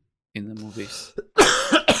the movies.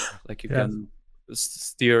 Like you Yes. can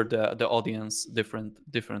steer the audience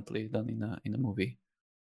differently than in a movie.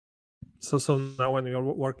 So now when you're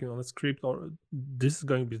working on a script, or this is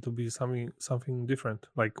going to be something different,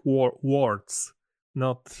 like words,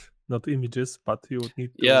 not images, but you would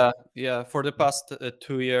need to. Yeah. For the past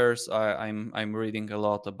 2 years, I'm reading a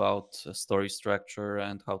lot about story structure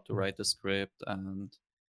and how to write a script and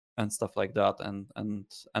stuff like that. And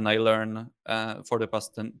I learn for the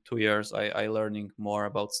past 2 years, I learning more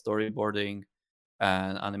about storyboarding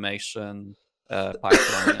and animation,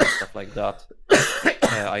 pipeline and stuff like that.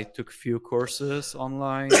 I took few courses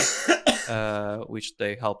online, which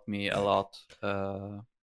they helped me a lot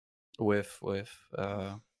with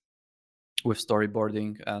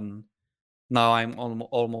storyboarding. And now I'm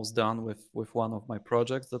almost done with one of my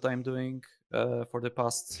projects that I'm doing for the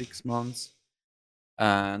past 6 months,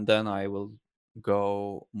 and then I will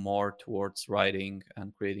go more towards writing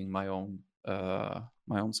and creating my own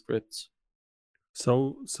scripts.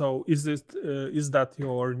 So is that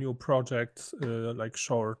your new project, like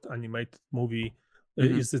short animated movie?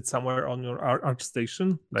 Is it somewhere on your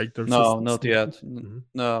ArtStation? Like there's No, a not sneak yet. peek? Mhm.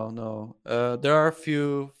 No. There are a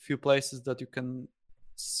few places that you can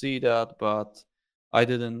see that, but I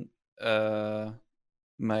didn't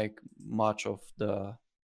make much of the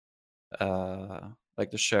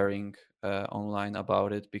like the sharing online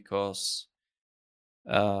about it, because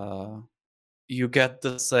you get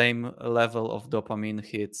the same level of dopamine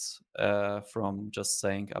hits from just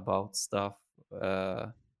saying about stuff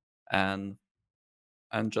and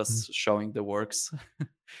just showing the works.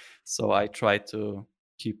 So I try to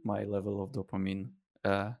keep my level of dopamine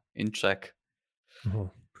in check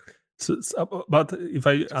Mhm. But if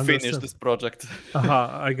I to finish understand, this project.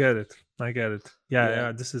 I get it. I get it.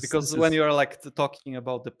 Yeah. This Because is when you're like talking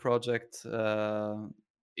about the project,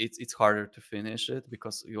 it's harder to finish it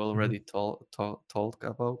because you already talk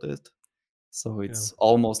about it. So it's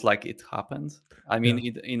almost like it happened. I mean,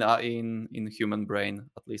 in human brain,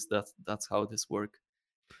 at least that's how this works.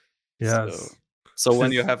 yes. So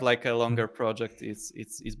when you Since- have like a longer project,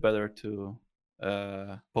 it's better to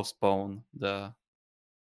postpone the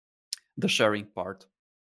sharing part.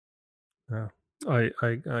 Yeah,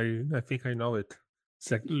 I think I know it.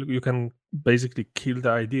 It's like you can basically kill the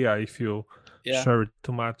idea if you Yeah, share it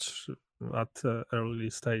too much at early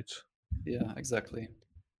stage. yeah, exactly.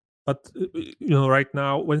 But right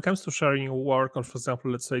now, when it comes to sharing your work, or for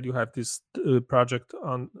example, let's say you have this project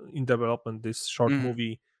on in development, this short Mhm.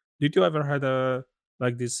 movie, did you ever had a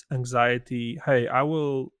like this anxiety? Hey, I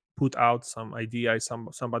will put out some idea,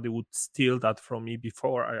 somebody would steal that from me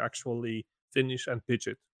before I actually finish and pitch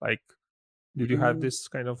it. Like, did you have Mm, this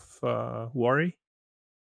kind of worry?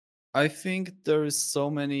 I think there is so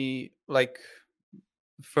many, like,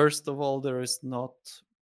 first of all, there is not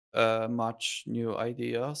much new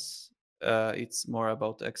ideas. It's more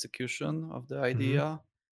about execution of the Mm-hmm. idea,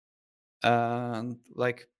 and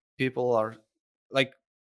like people are like,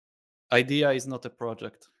 idea is not a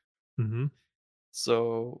project. Mm-hmm.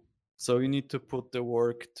 So you need to put the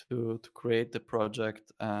work to create the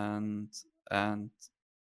project, and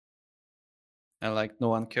like no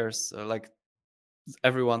one cares. Like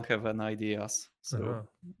everyone have an ideas. Uh-huh. So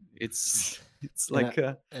it's And like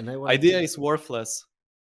I wanted idea to, is worthless.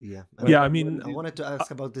 yeah, Yeah, I mean, I wanted to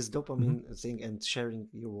ask about this mhm. dopamine thing and sharing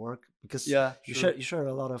your work, because Yeah, sure. you share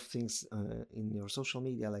a lot of things in your social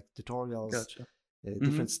media, like tutorials, Gotcha.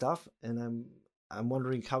 different stuff, and I'm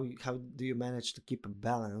wondering how do you manage to keep a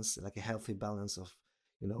balance, like a healthy balance of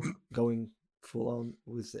going full on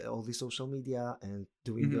with all the social media and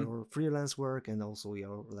doing Hmm. your freelance work and also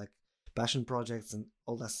your like passion projects and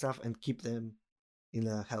all that stuff, and keep them in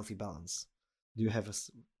a healthy balance. Do you have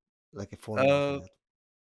like a formula for Uh, that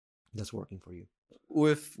that's working for you?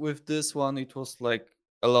 with this one, it was like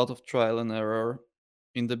a lot of trial and error.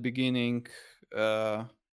 In the beginning, uh,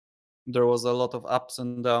 there was a lot of ups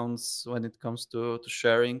and downs when it comes to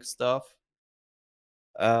sharing stuff.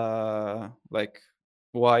 Like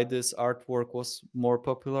why this artwork was more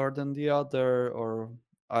popular than the other, or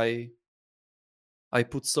I I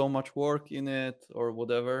put so much work in it, or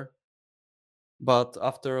whatever. But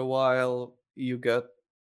after a while, you get,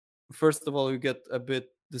 first of all, you get a bit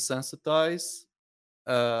desensitized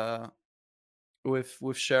uh, with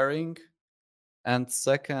sharing, and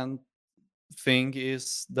second thing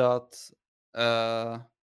is that uh,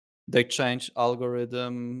 they change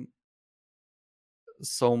algorithm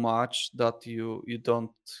so much that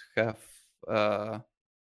have uh,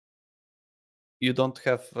 you don't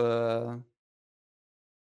have uh,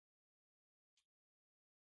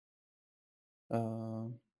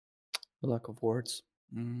 lack of words.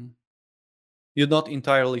 Mm. You're not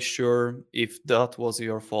entirely sure if that was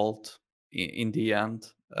your fault in the end,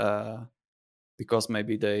 because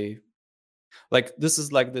maybe they, like, this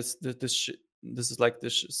is like this is like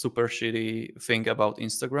this super shitty thing about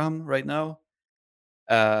Instagram right now.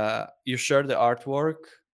 You share the artwork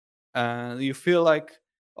and you feel like,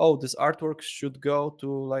 oh, this artwork should go to,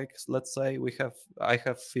 like, let's say I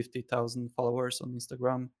have 50,000 followers on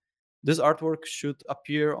Instagram. This artwork should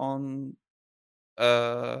appear on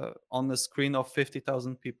the screen of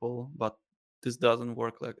 50,000 people, but this doesn't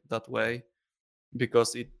work like that way,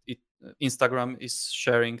 because it Instagram is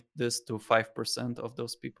sharing this to 5% of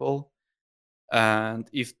those people, and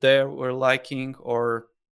if they were liking or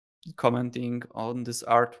commenting on this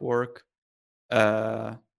artwork,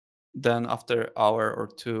 uh, then after hour or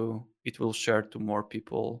two it will share to more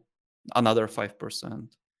people, another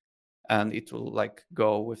 5%, and it will like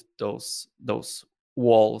go with those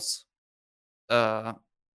walls. uh,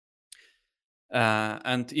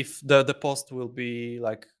 and if the post will be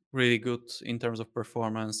like really good in terms of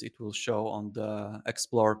performance, it will show on the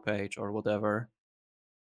explore page or whatever.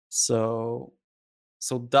 So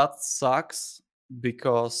that sucks,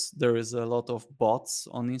 because there is a lot of bots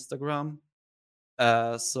on Instagram.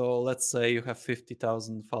 So let's say you have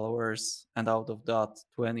 50,000 followers, and out of that,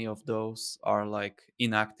 20 of those are like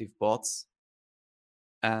inactive bots.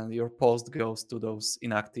 and your post goes to those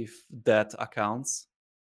inactive dead accounts,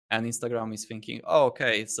 and Instagram is thinking, oh,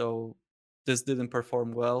 okay, so this didn't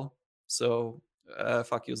perform well, so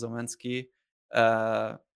fuck you, Zamensky.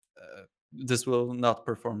 Uh, this will not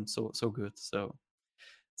perform so good.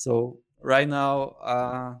 So right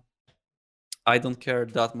now, I don't care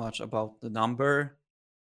that much about the number.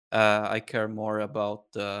 I care more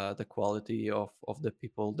about the quality of the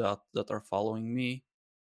people that are following me.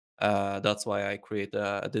 That's why I create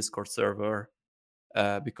a Discord server,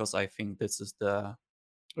 because I think this is a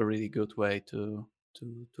really good way to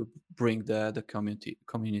bring the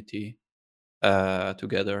community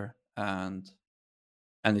together, and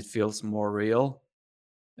it feels more real,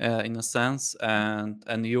 in a sense,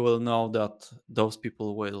 and you will know that those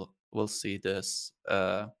people will see this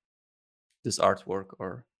artwork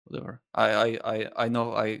or whatever. I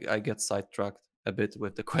know I get sidetracked a bit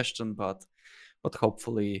with the question, but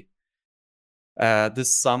hopefully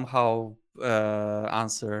this somehow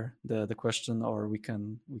answer the question, or we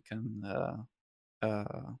can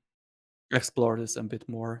explore this a bit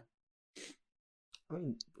more. I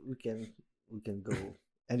mean, we can go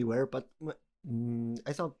anywhere, but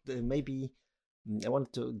I thought maybe I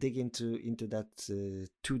wanted to dig into that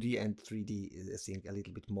 2D and 3D thing a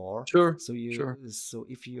little bit more. Sure. So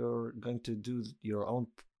if you're going to do your own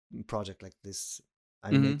project like this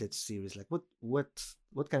Mm-hmm. animated series, like what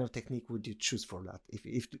kind of technique would you choose for that? If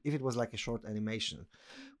it was like a short animation,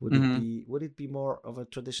 would it be more of a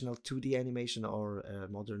traditional 2D animation or a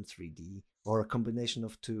modern 3D or a combination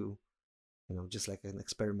of two? Just like an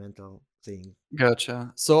experimental thing.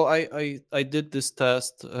 Gotcha. So I did this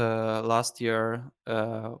test last year.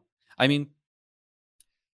 I mean,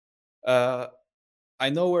 I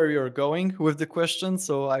know where you're going with the question,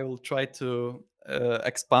 so I will try to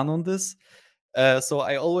expand on this. So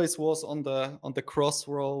I always was on the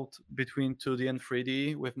crossroad between 2D and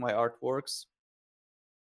 3D with my artworks,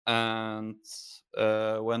 and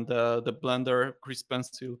when the Blender Grease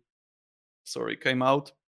Pencil, came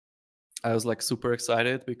out, I was like super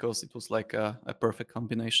excited because it was like a perfect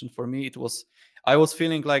combination for me. I was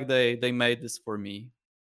feeling like they made this for me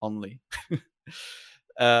only.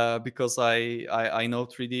 Because I know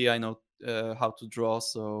 3D, I know how to draw,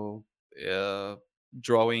 so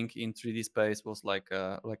drawing in 3D space was like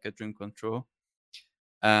a dream come true,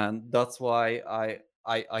 and that's why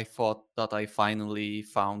I thought that I finally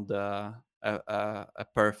found a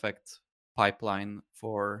perfect pipeline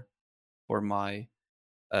for my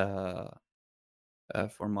uh,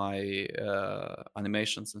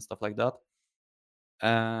 animations and stuff like that.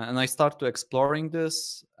 And I start to exploring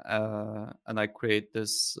this, and I create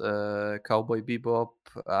this Cowboy Bebop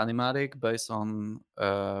animatic based on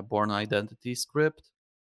Born Identity script.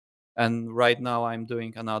 And right now I'm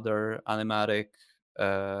doing another animatic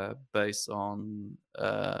based on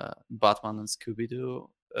Batman and Scooby-Doo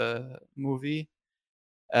movie,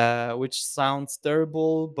 which sounds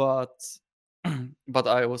terrible, but but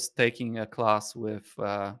I was taking a class with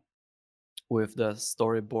the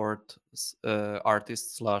storyboard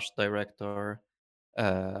artist slash director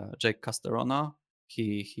Jake Casterona.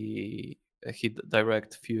 He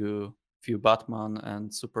direct few Batman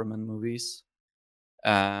and Superman movies,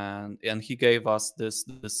 and he gave us this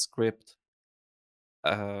script,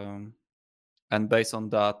 and based on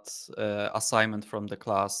that assignment from the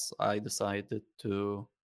class, I decided to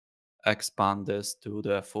expand this to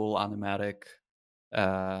the full animatic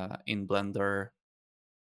in Blender.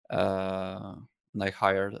 And I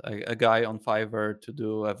hired a guy on Fiverr to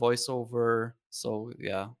do a voiceover. So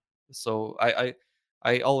yeah, so I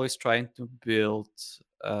always trying to build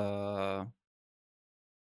uh,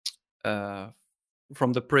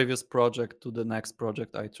 from the previous project to the next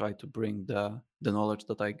project. I try to bring the knowledge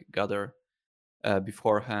that I gather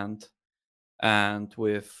beforehand, and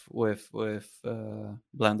with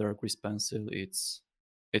Blender Grease Pencil, it's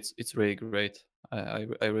really great. I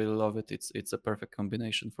really love it. It's a perfect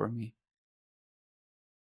combination for me.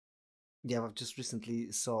 Yeah, I've just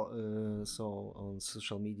recently saw on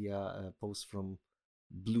social media a post from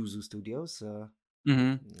Blue Zoo Studios,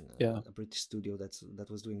 Yeah, a British studio that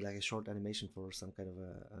was doing like a short animation for some kind of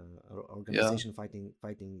a yeah, organization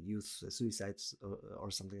fighting youth suicides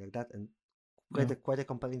or something like that, and yeah. quite a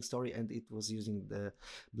compelling story. And it was using the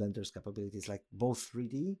Blender's capabilities, like both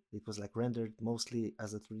 3D. It was like rendered mostly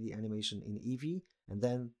as a 3D animation in Eevee, and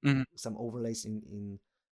then Mhm. some overlays in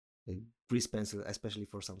Grease Pencil, especially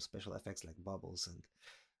for some special effects like bubbles and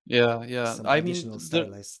Yeah. some I mean, additional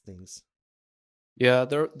stylized things.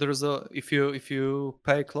 there's a if you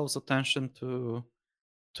pay close attention to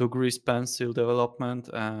Grease Pencil development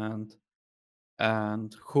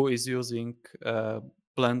and who is using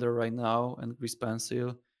Blender right now and Grease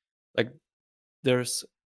Pencil, like there's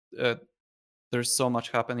uh, there's so much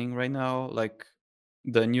happening right now. Like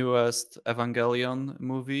the newest Evangelion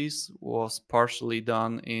movies was partially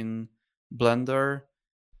done in Blender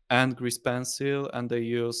and Grease Pencil, and they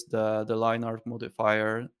use the line art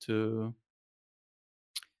modifier to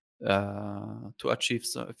achieve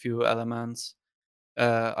a few elements.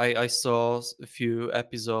 I saw a few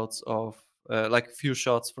episodes of like a few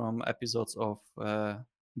shots from episodes of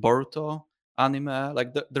Boruto anime.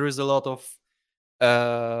 Like there is a lot of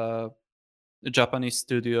uh, Japanese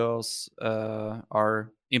studios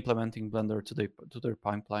are implementing Blender to their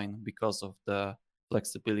pipeline because of the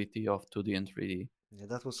flexibility of 2D and 3D. Yeah,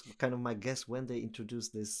 that was kind of my guess when they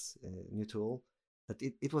introduced this new tool. That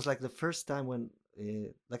it was like the first time when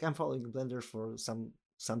like I'm following Blender for some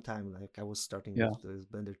time. Like I was starting Yeah. with the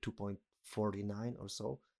Blender 2.49 or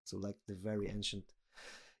so. So like the very ancient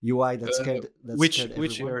UI that scared Which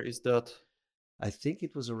everyone. year is that? I think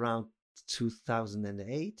it was around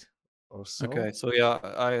 2008 or so. Okay, so yeah,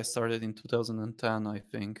 I started in 2010, I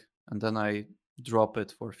think, and then I dropped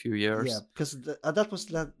it for a few years. Yeah, because that was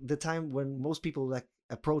the time when most people like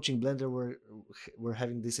approaching Blender were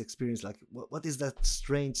having this experience. Like, what is that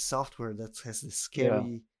strange software that has this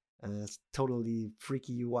scary, totally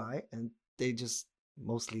freaky UI? And they just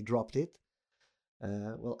mostly dropped it.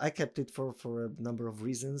 Well, I kept it for a number of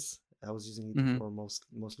reasons. I was using it for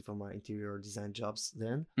mostly for my interior design jobs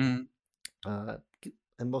then, and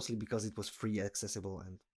mostly because it was free, accessible,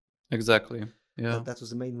 and exactly, yeah, that was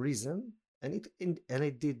the main reason. And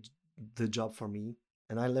it did the job for me,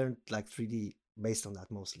 and I learned like 3D based on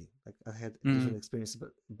that mostly. Like I had different experiences,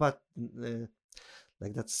 but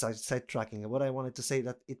like that's sidetracking. What I wanted to say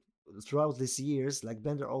that it throughout these years, like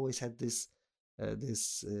Blender always had this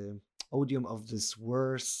odium of this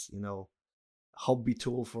worse, hobby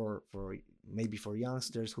tool for maybe for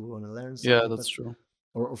youngsters who want to learn something. Yeah, that's true.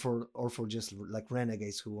 Or for just like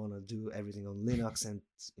renegades who want to do everything on Linux and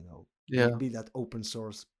be that open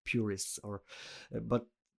source purists. Or but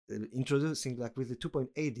introducing like with the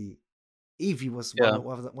 2.80, Eevee was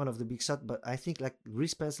one of the big shots. But I think like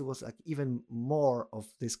Grease Pencil was like even more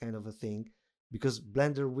of this kind of a thing, because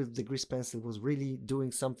Blender with the Grease Pencil was really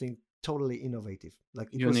doing something totally innovative.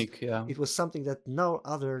 Like it unique, it was something that no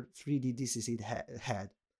other 3D DCC had.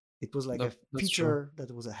 It was like a feature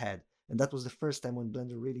that was ahead, and that was the first time when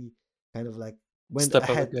Blender really kind of like went step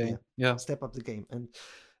ahead. Up the game. Yeah, step up the game. And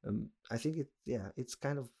I think it's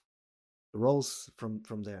kind of rolls from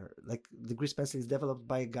there. Like the Grease Pencil is developed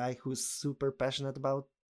by a guy who's super passionate about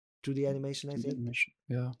 2D animation, I think.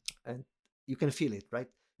 Yeah, and you can feel it, right?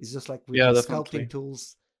 It's just like with the sculpting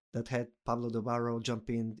tools that had Pablo Dobarro jump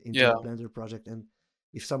into the Blender project. And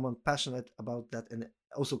if someone passionate about that and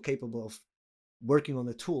also capable of working on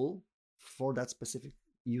a tool for that specific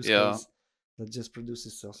use case, that just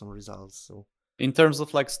produces awesome results. So in terms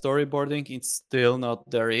of like storyboarding, it's still not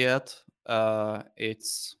there yet.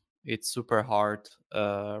 It's super hard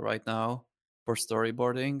right now for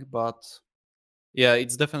storyboarding, but yeah,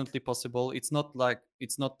 it's definitely possible. It's not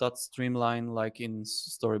that streamlined like in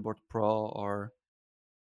Storyboard Pro or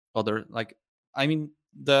other, like, I mean,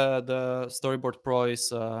 the Storyboard Pro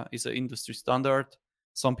is an industry standard.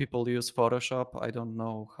 Some people use Photoshop. I don't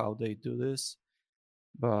know how they do this,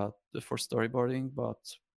 but for storyboarding, but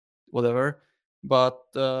whatever.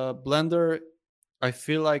 But Blender, I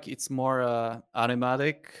feel like it's more a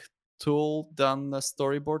animatic tool than a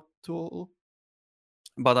storyboard tool.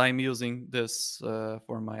 But I'm using this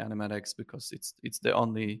for my animatics because it's the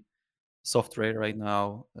only software right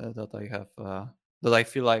now that I have that I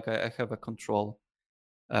feel like I have a control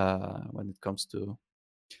when it comes to,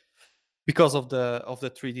 because of the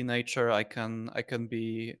 3D nature. I can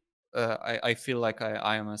be I feel like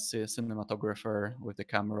I am a cinematographer with the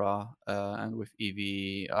camera, and with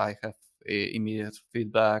Eevee I have immediate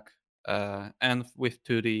feedback, and with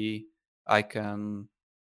 2D I can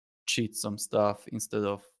cheat some stuff. Instead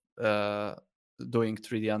of doing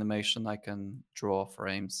 3D animation, I can draw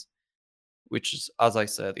frames, which is, as I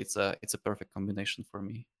said, it's a perfect combination for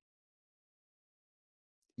me.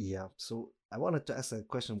 Yeah, so I wanted to ask a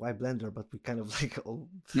question, why Blender, but we kind of like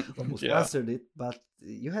almost answered it. But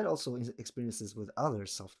you had also experiences with other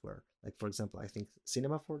software, like for example, I think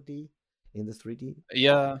Cinema 4D in the 3D.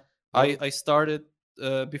 Yeah, I started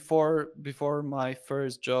before my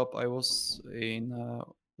first job. I was in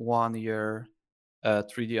 1 year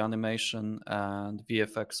 3D animation and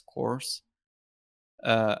VFX course,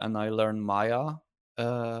 and I learned Maya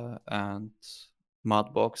and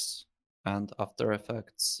Madbox and After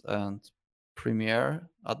Effects and Premiere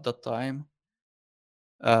at that time.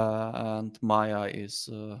 And Maya is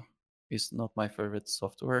is not my favorite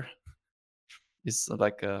software. It's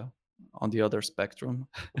like on the other spectrum.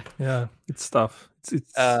 Yeah, it's tough.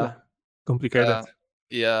 It's Uh, complicated.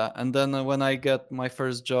 yeah, and then when I got my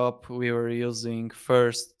first job, we were using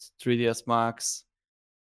first 3ds Max,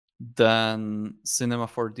 then Cinema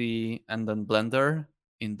 4D, and then Blender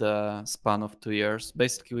in the span of 2 years.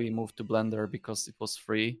 Basically, we moved to Blender because it was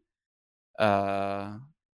free.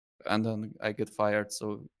 And then I get fired,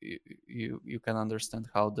 so you can understand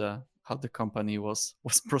how the company was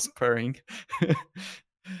prospering.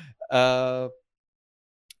 uh,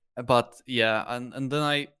 but yeah, and then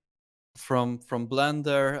I from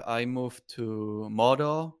Blender I moved to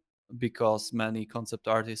Modo because many concept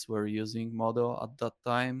artists were using Modo at that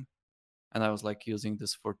time, and I was like using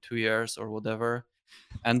this for 2 years or whatever.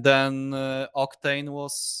 And then Octane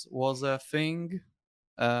was a thing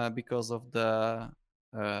because of the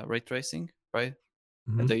ray tracing, right?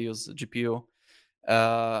 Mhm. They use GPU.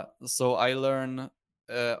 So I learned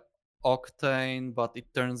Octane, but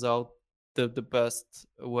it turns out the best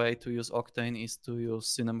way to use Octane is to use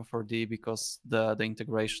Cinema 4D because the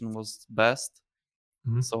integration was best.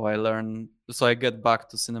 Mhm. So I get back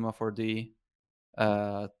to Cinema 4D.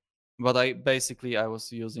 But I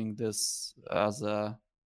was using this as a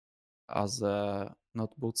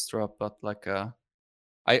not bootstrap, but like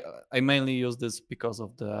I mainly use this because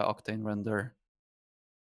of the Octane render.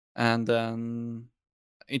 And then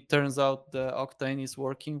it turns out the Octane is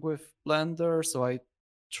working with Blender, so I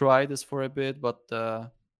tried this for a bit, but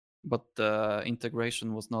the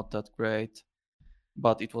integration was not that great.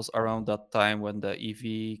 But it was around that time when the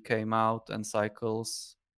EV came out and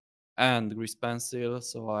Cycles and Grease Pencil,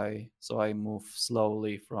 so I moved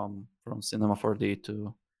slowly from Cinema 4D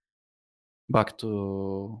to back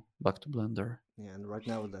to Blender. Yeah, and right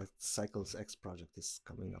now the Cycles X project is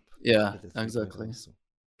coming up Yeah, with the 3.0, exactly. so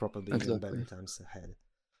probably even better times ahead.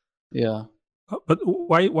 Yeah. But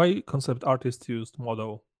why concept artists used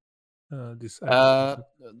Modo? This project?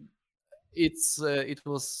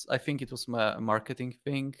 I think it was a marketing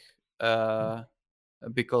thing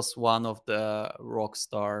because one of the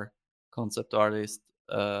Rockstar concept artists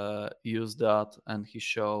used that, and he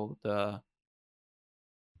showed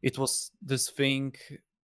it was this thing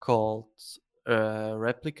called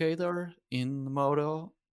Replicator in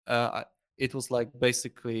Modo. It was like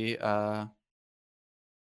basically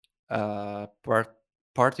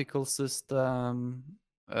particle system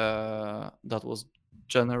that was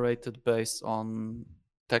generated based on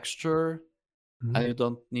texture, Mhm. and you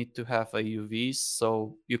don't need to have a UVs,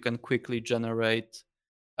 so you can quickly generate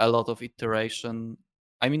a lot of iteration.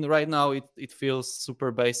 I mean, right now it feels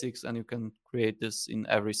super basics, and you can create this in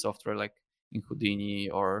every software, like in Houdini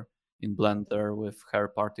or in Blender with hair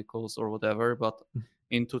particles or whatever. But Mm.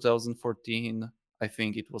 in 2014, I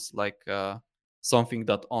think it was like something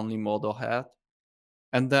that only Modo had,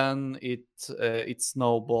 and then it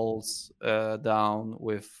snowballs down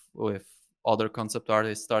with other concept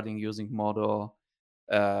artists starting using Modo.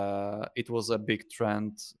 It was a big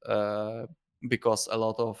trend because a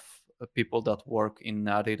lot of people that work in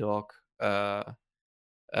Naughty Dog uh,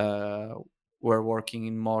 were working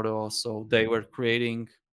in Modo, so they were creating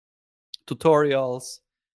tutorials.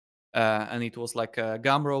 And it was like a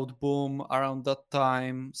Gumroad boom around that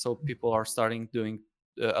time, so people are starting doing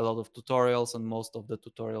a lot of tutorials, and most of the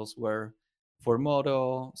tutorials were for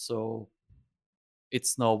Modo, so it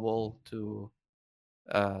snowballed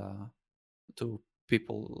uh, to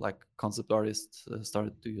people like concept artists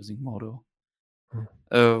started to using Modo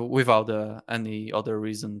without any other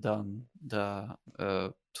reason than the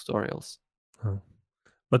tutorials.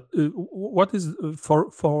 But what is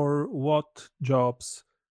for what jobs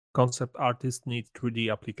concept artists need 3D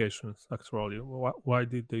applications actually? Why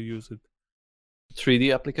did they use it?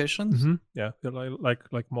 3D applications? Yeah,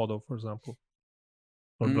 like Modo, for example,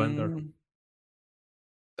 or Blender.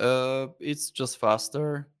 It's just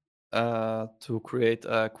faster to create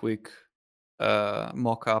a quick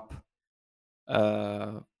mock-up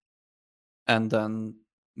and then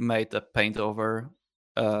made a paint over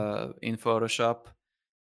in Photoshop,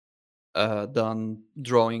 done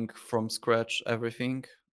drawing from scratch everything.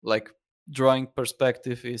 Like drawing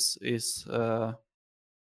perspective is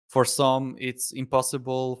for some it's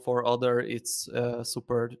impossible, for other it's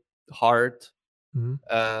super hard. Mhm.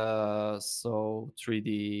 So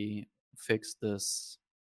 3D fixed this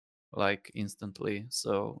like instantly.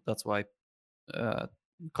 So that's why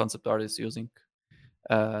concept art is using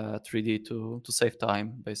 3D to save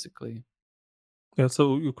time, basically. Yeah,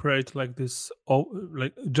 so you create like this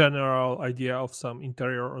like general idea of some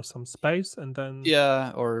interior or some space, and then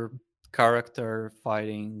Yeah, or character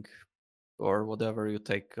fighting or whatever. You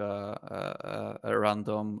take a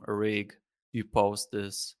random rig, you pose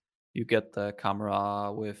this, you get the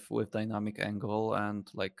camera with dynamic angle and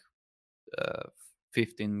like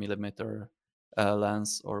 15 millimeter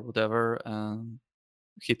lens or whatever, and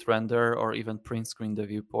hit render or even print screen the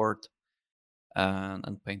viewport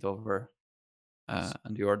and paint over,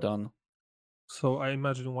 and you are done. So I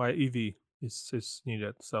imagine why Eevee is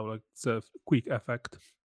needed. So like it's a quick effect.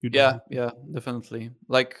 You don't Yeah, need to- yeah, definitely.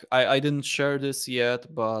 Like I didn't share this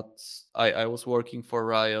yet, but I was working for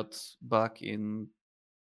Riot back in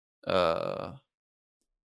uh,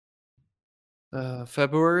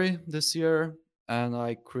 February this year, and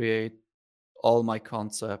I create all my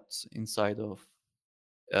concepts inside of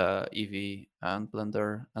Eevee and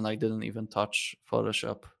Blender, and I didn't even touch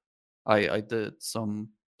Photoshop. I did some.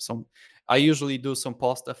 I usually do some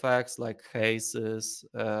post effects like hazes,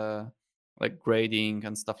 like grading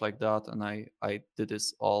and stuff like that, and I did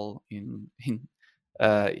this all in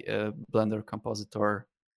Blender Compositor,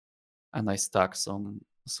 and I stuck some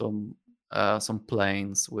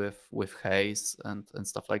planes with haze and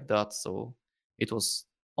stuff like that. So it was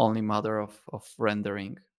only matter of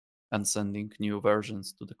rendering and sending new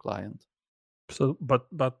versions to the client. So, but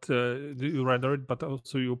you render it, but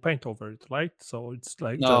also you paint over it, right? So it's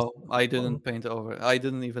like just No, I didn't paint over. I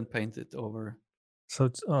didn't even paint it over. so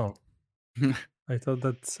it's I thought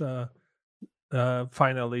that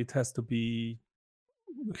finally it has to be.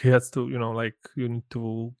 He has to, like you need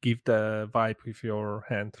to give the vibe with your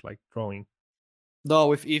hand, like drawing. No,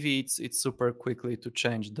 with Eevee, it's super quickly to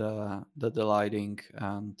change the lighting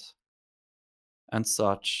and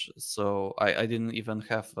such. So I didn't even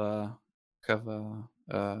have a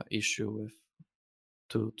issue with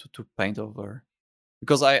to paint over,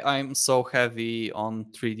 because I'm so heavy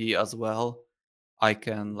on 3D as well. I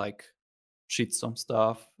can like cheat some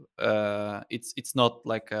stuff. It's not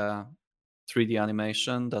like a 3D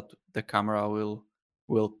animation that the camera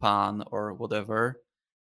will pan or whatever.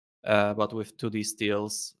 But with 2D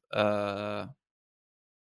stills,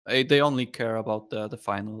 they only care about the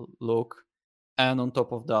final look. And on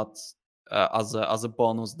top of that, as a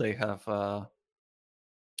bonus, they have uh,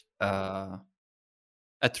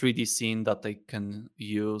 a 3D scene that they can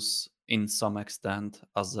use in some extent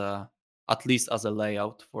as at least as a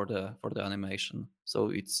layout for the animation. So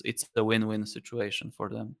it's a win-win situation for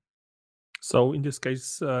them. So in this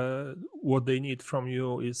case, what they need from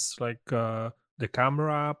you is like the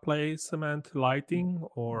camera placement, lighting,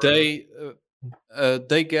 or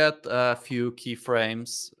They get a few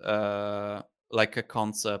keyframes, like a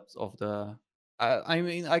concept of the. I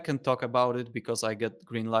mean, I can talk about it because I get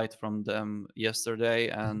green light from them yesterday,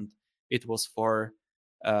 and it was for.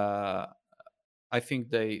 Uh, I think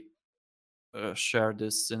they shared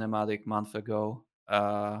this cinematic month ago.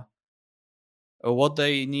 What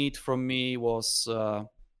they need from me was uh,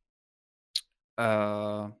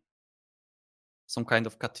 some kind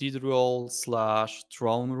of cathedral /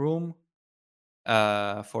 throne room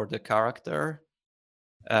for the character.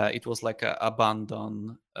 It was like a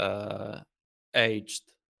abandoned,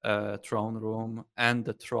 aged throne room and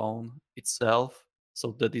the throne itself.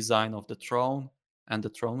 So the design of the throne and the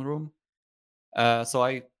throne room. So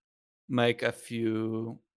I make a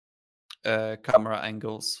few camera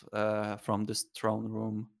angles from this throne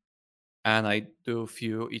room, and I do a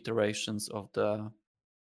few iterations of the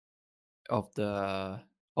of the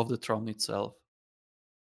of the throne itself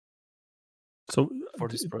so for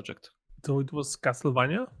this project. so it was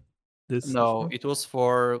Castlevania. This No, it was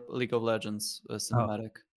for League of Legends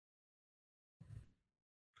cinematic.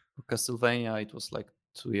 For Castlevania, it was like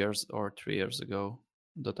 2 years or 3 years ago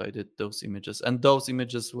that I did those images, and those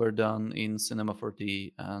images were done in Cinema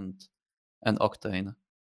 4D and Octane,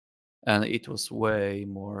 and it was way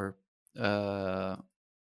more uh,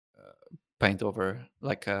 paint over,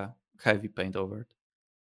 like a heavy paint over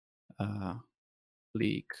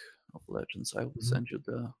League of Legends. I will send you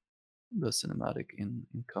the cinematic in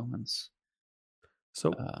comments.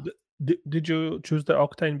 So did you choose the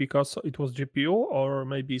Octane because it was GPU or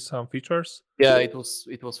maybe some features? Yeah, it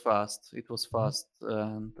was fast. It was fast,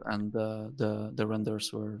 and the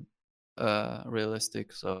renders were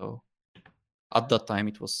realistic. So at that time,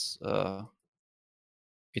 it was a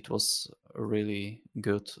really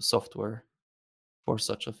good software for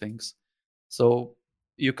such a things. So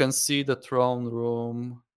you can see the throne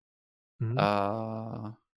room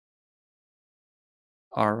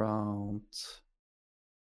around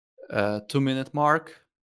 2-minute mark,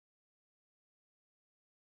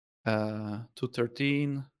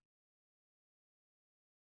 2:13.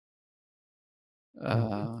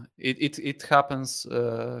 It happens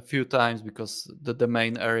a few times because the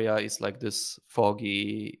main area is like this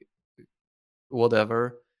foggy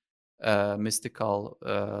whatever mystical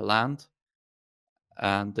land,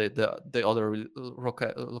 and the other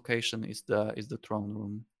location is the throne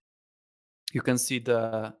room. You can see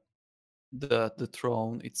the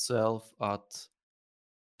throne itself at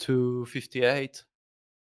 258.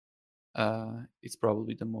 It's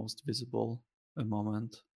probably the most visible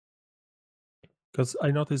moment. Because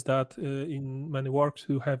I noticed that in many works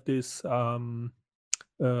you have this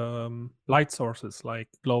light sources like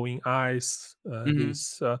glowing eyes,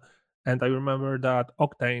 this, and I remember that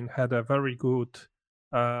Octane had a very good.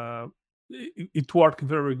 It worked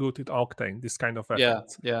very good in Octane. This kind of Yeah,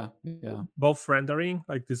 effects, yeah. both rendering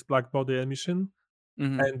like this black body emission,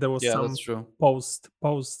 Mhm. and there was Yeah, some that's true. post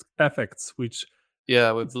effects which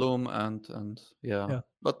Yeah, with Bloom and yeah. yeah.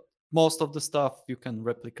 But most of the stuff you can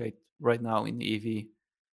replicate right now in Eevee.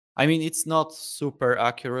 I mean, it's not super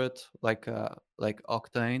accurate like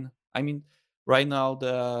Octane. I mean, right now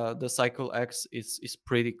the Cycle X is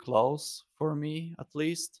pretty close for me at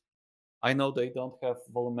least. I know they don't have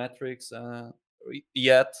volumetrics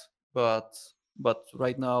yet, but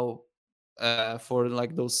right now for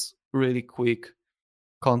like those really quick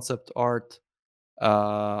concept art,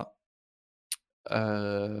 uh,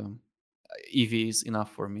 uh, Eevee is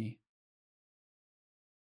enough for me.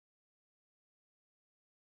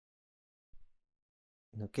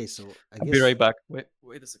 Okay, so I I'll guess be right back. Wait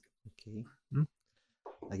a second. okay. Hmm?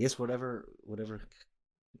 I guess whatever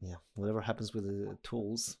happens with the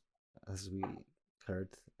tools, as we heard,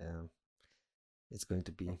 it's going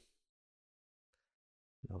to be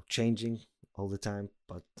changing all the time.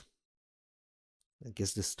 But I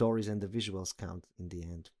guess the stories and the visuals count in the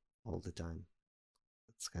end all the time.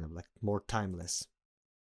 It's kind of like more timeless.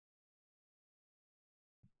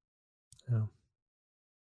 Yeah.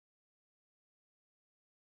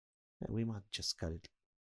 And we might just cut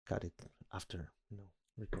it after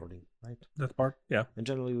recording, right? That part, yeah. And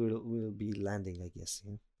generally we'll be landing, I guess.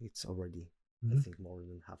 Yeah? It's already I think more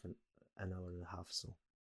than an hour and a half. So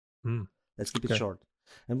let's keep it short.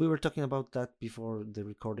 And we were talking about that before the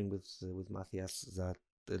recording with Matthias, that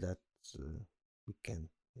we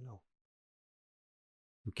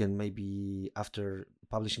can maybe, after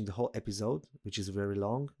publishing the whole episode, which is very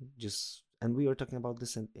long, and we were talking about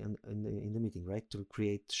this in the meeting, right? To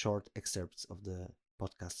create short excerpts of the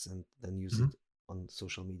podcasts and then use it on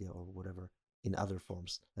social media or whatever in other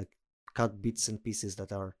forms, like cut bits and pieces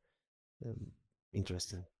that are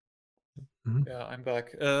interesting. Yeah, I'm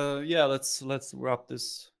back. Yeah, let's wrap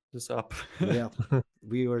this up. Yeah,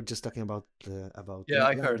 we were just talking about yeah,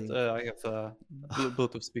 I heard. landing. I have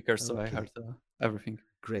Bluetooth speakers, so I Okay. heard everything.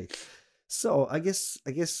 Great. So I guess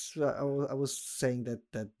I was saying that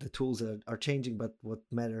the tools are changing, but what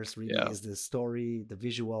matters really Yeah. is the story, the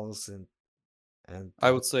visuals, and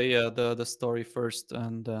I would say the story first,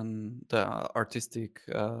 and then the artistic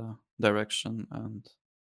direction, and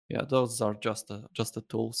yeah, those are just the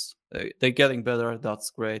tools. They're getting better.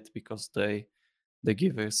 That's great because they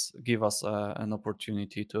give us an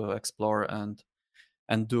opportunity to explore and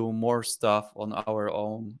do more stuff on our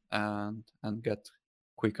own and get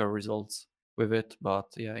quicker results with it.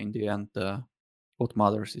 But yeah, in the end, what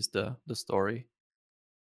matters is the story.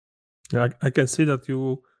 Yeah, I can see that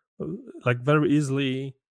you like very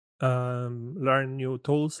easily learn new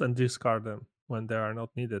tools and discard them when they are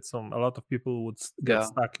not needed. A lot of people would get Yeah.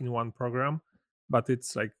 stuck in one program, but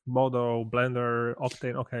it's like Modo, Blender,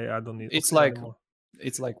 Octane. Okay, I don't need It's Octane like anymore.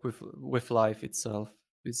 it's like with life itself.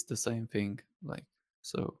 It's the same thing. Like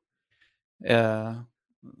so.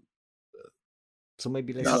 so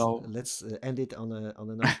maybe No. let's end it on a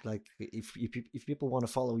note, like if people want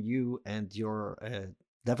to follow you and your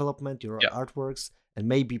development, your artworks, and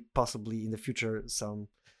maybe possibly in the future some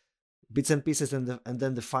bits and pieces, and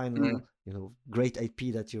then the final great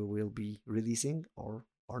IP that you will be releasing or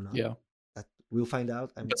not. Yeah. That we'll find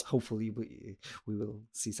out, and hopefully we will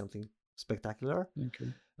see something spectacular.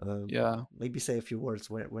 Okay. Yeah. Maybe say a few words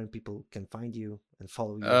when people can find you and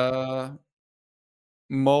follow you.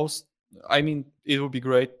 I mean, it would be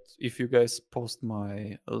great if you guys post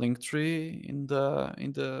my link tree in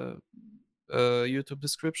the YouTube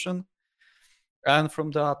description, and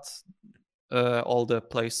from that, all the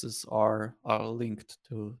places are linked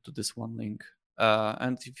to this one link.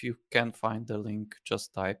 And if you can't find the link,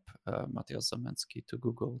 just type Matthias Zamensky to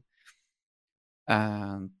Google,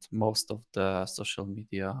 and most of the social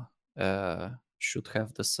media should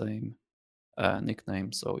have the same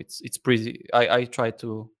nickname. So it's pretty. I try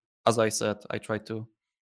to, as I said, I try to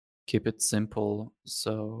keep it simple,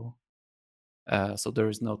 so there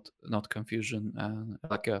is not confusion and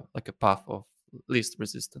like a path of least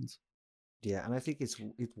resistance. Yeah, and I think it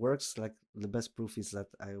works. Like the best proof is that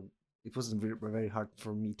it wasn't very hard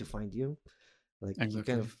for me to find you. Like you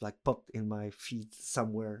Exactly. kind of like popped in my feed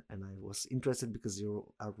somewhere, and I was interested because your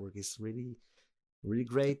artwork is really, really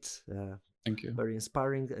great. Thank you. Very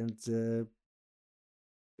inspiring, and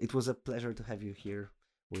it was a pleasure to have you here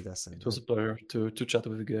with us. And It was a pleasure to chat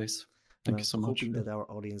with you guys. Thank you so much. hoping that our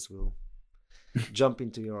audience will jump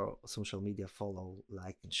into your social media, follow,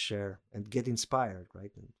 like, and share, and get inspired,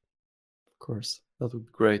 right? And Of course, that would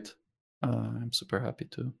be great. I'm super happy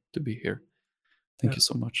to be here. Thank Yeah. you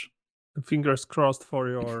so much. Fingers crossed for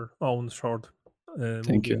your own short Thank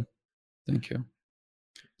movie. you. Thank you.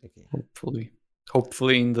 Okay.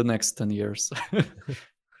 Hopefully in the next 10 years.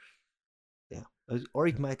 Yeah, or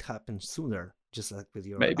it might happen sooner, just like with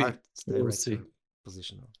your Maybe. art We'll director see.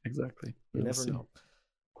 position. Exactly. You We'll never see. know.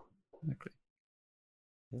 Exactly.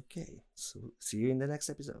 Okay, so see you in the next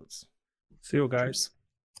episodes. See you guys. Cheers.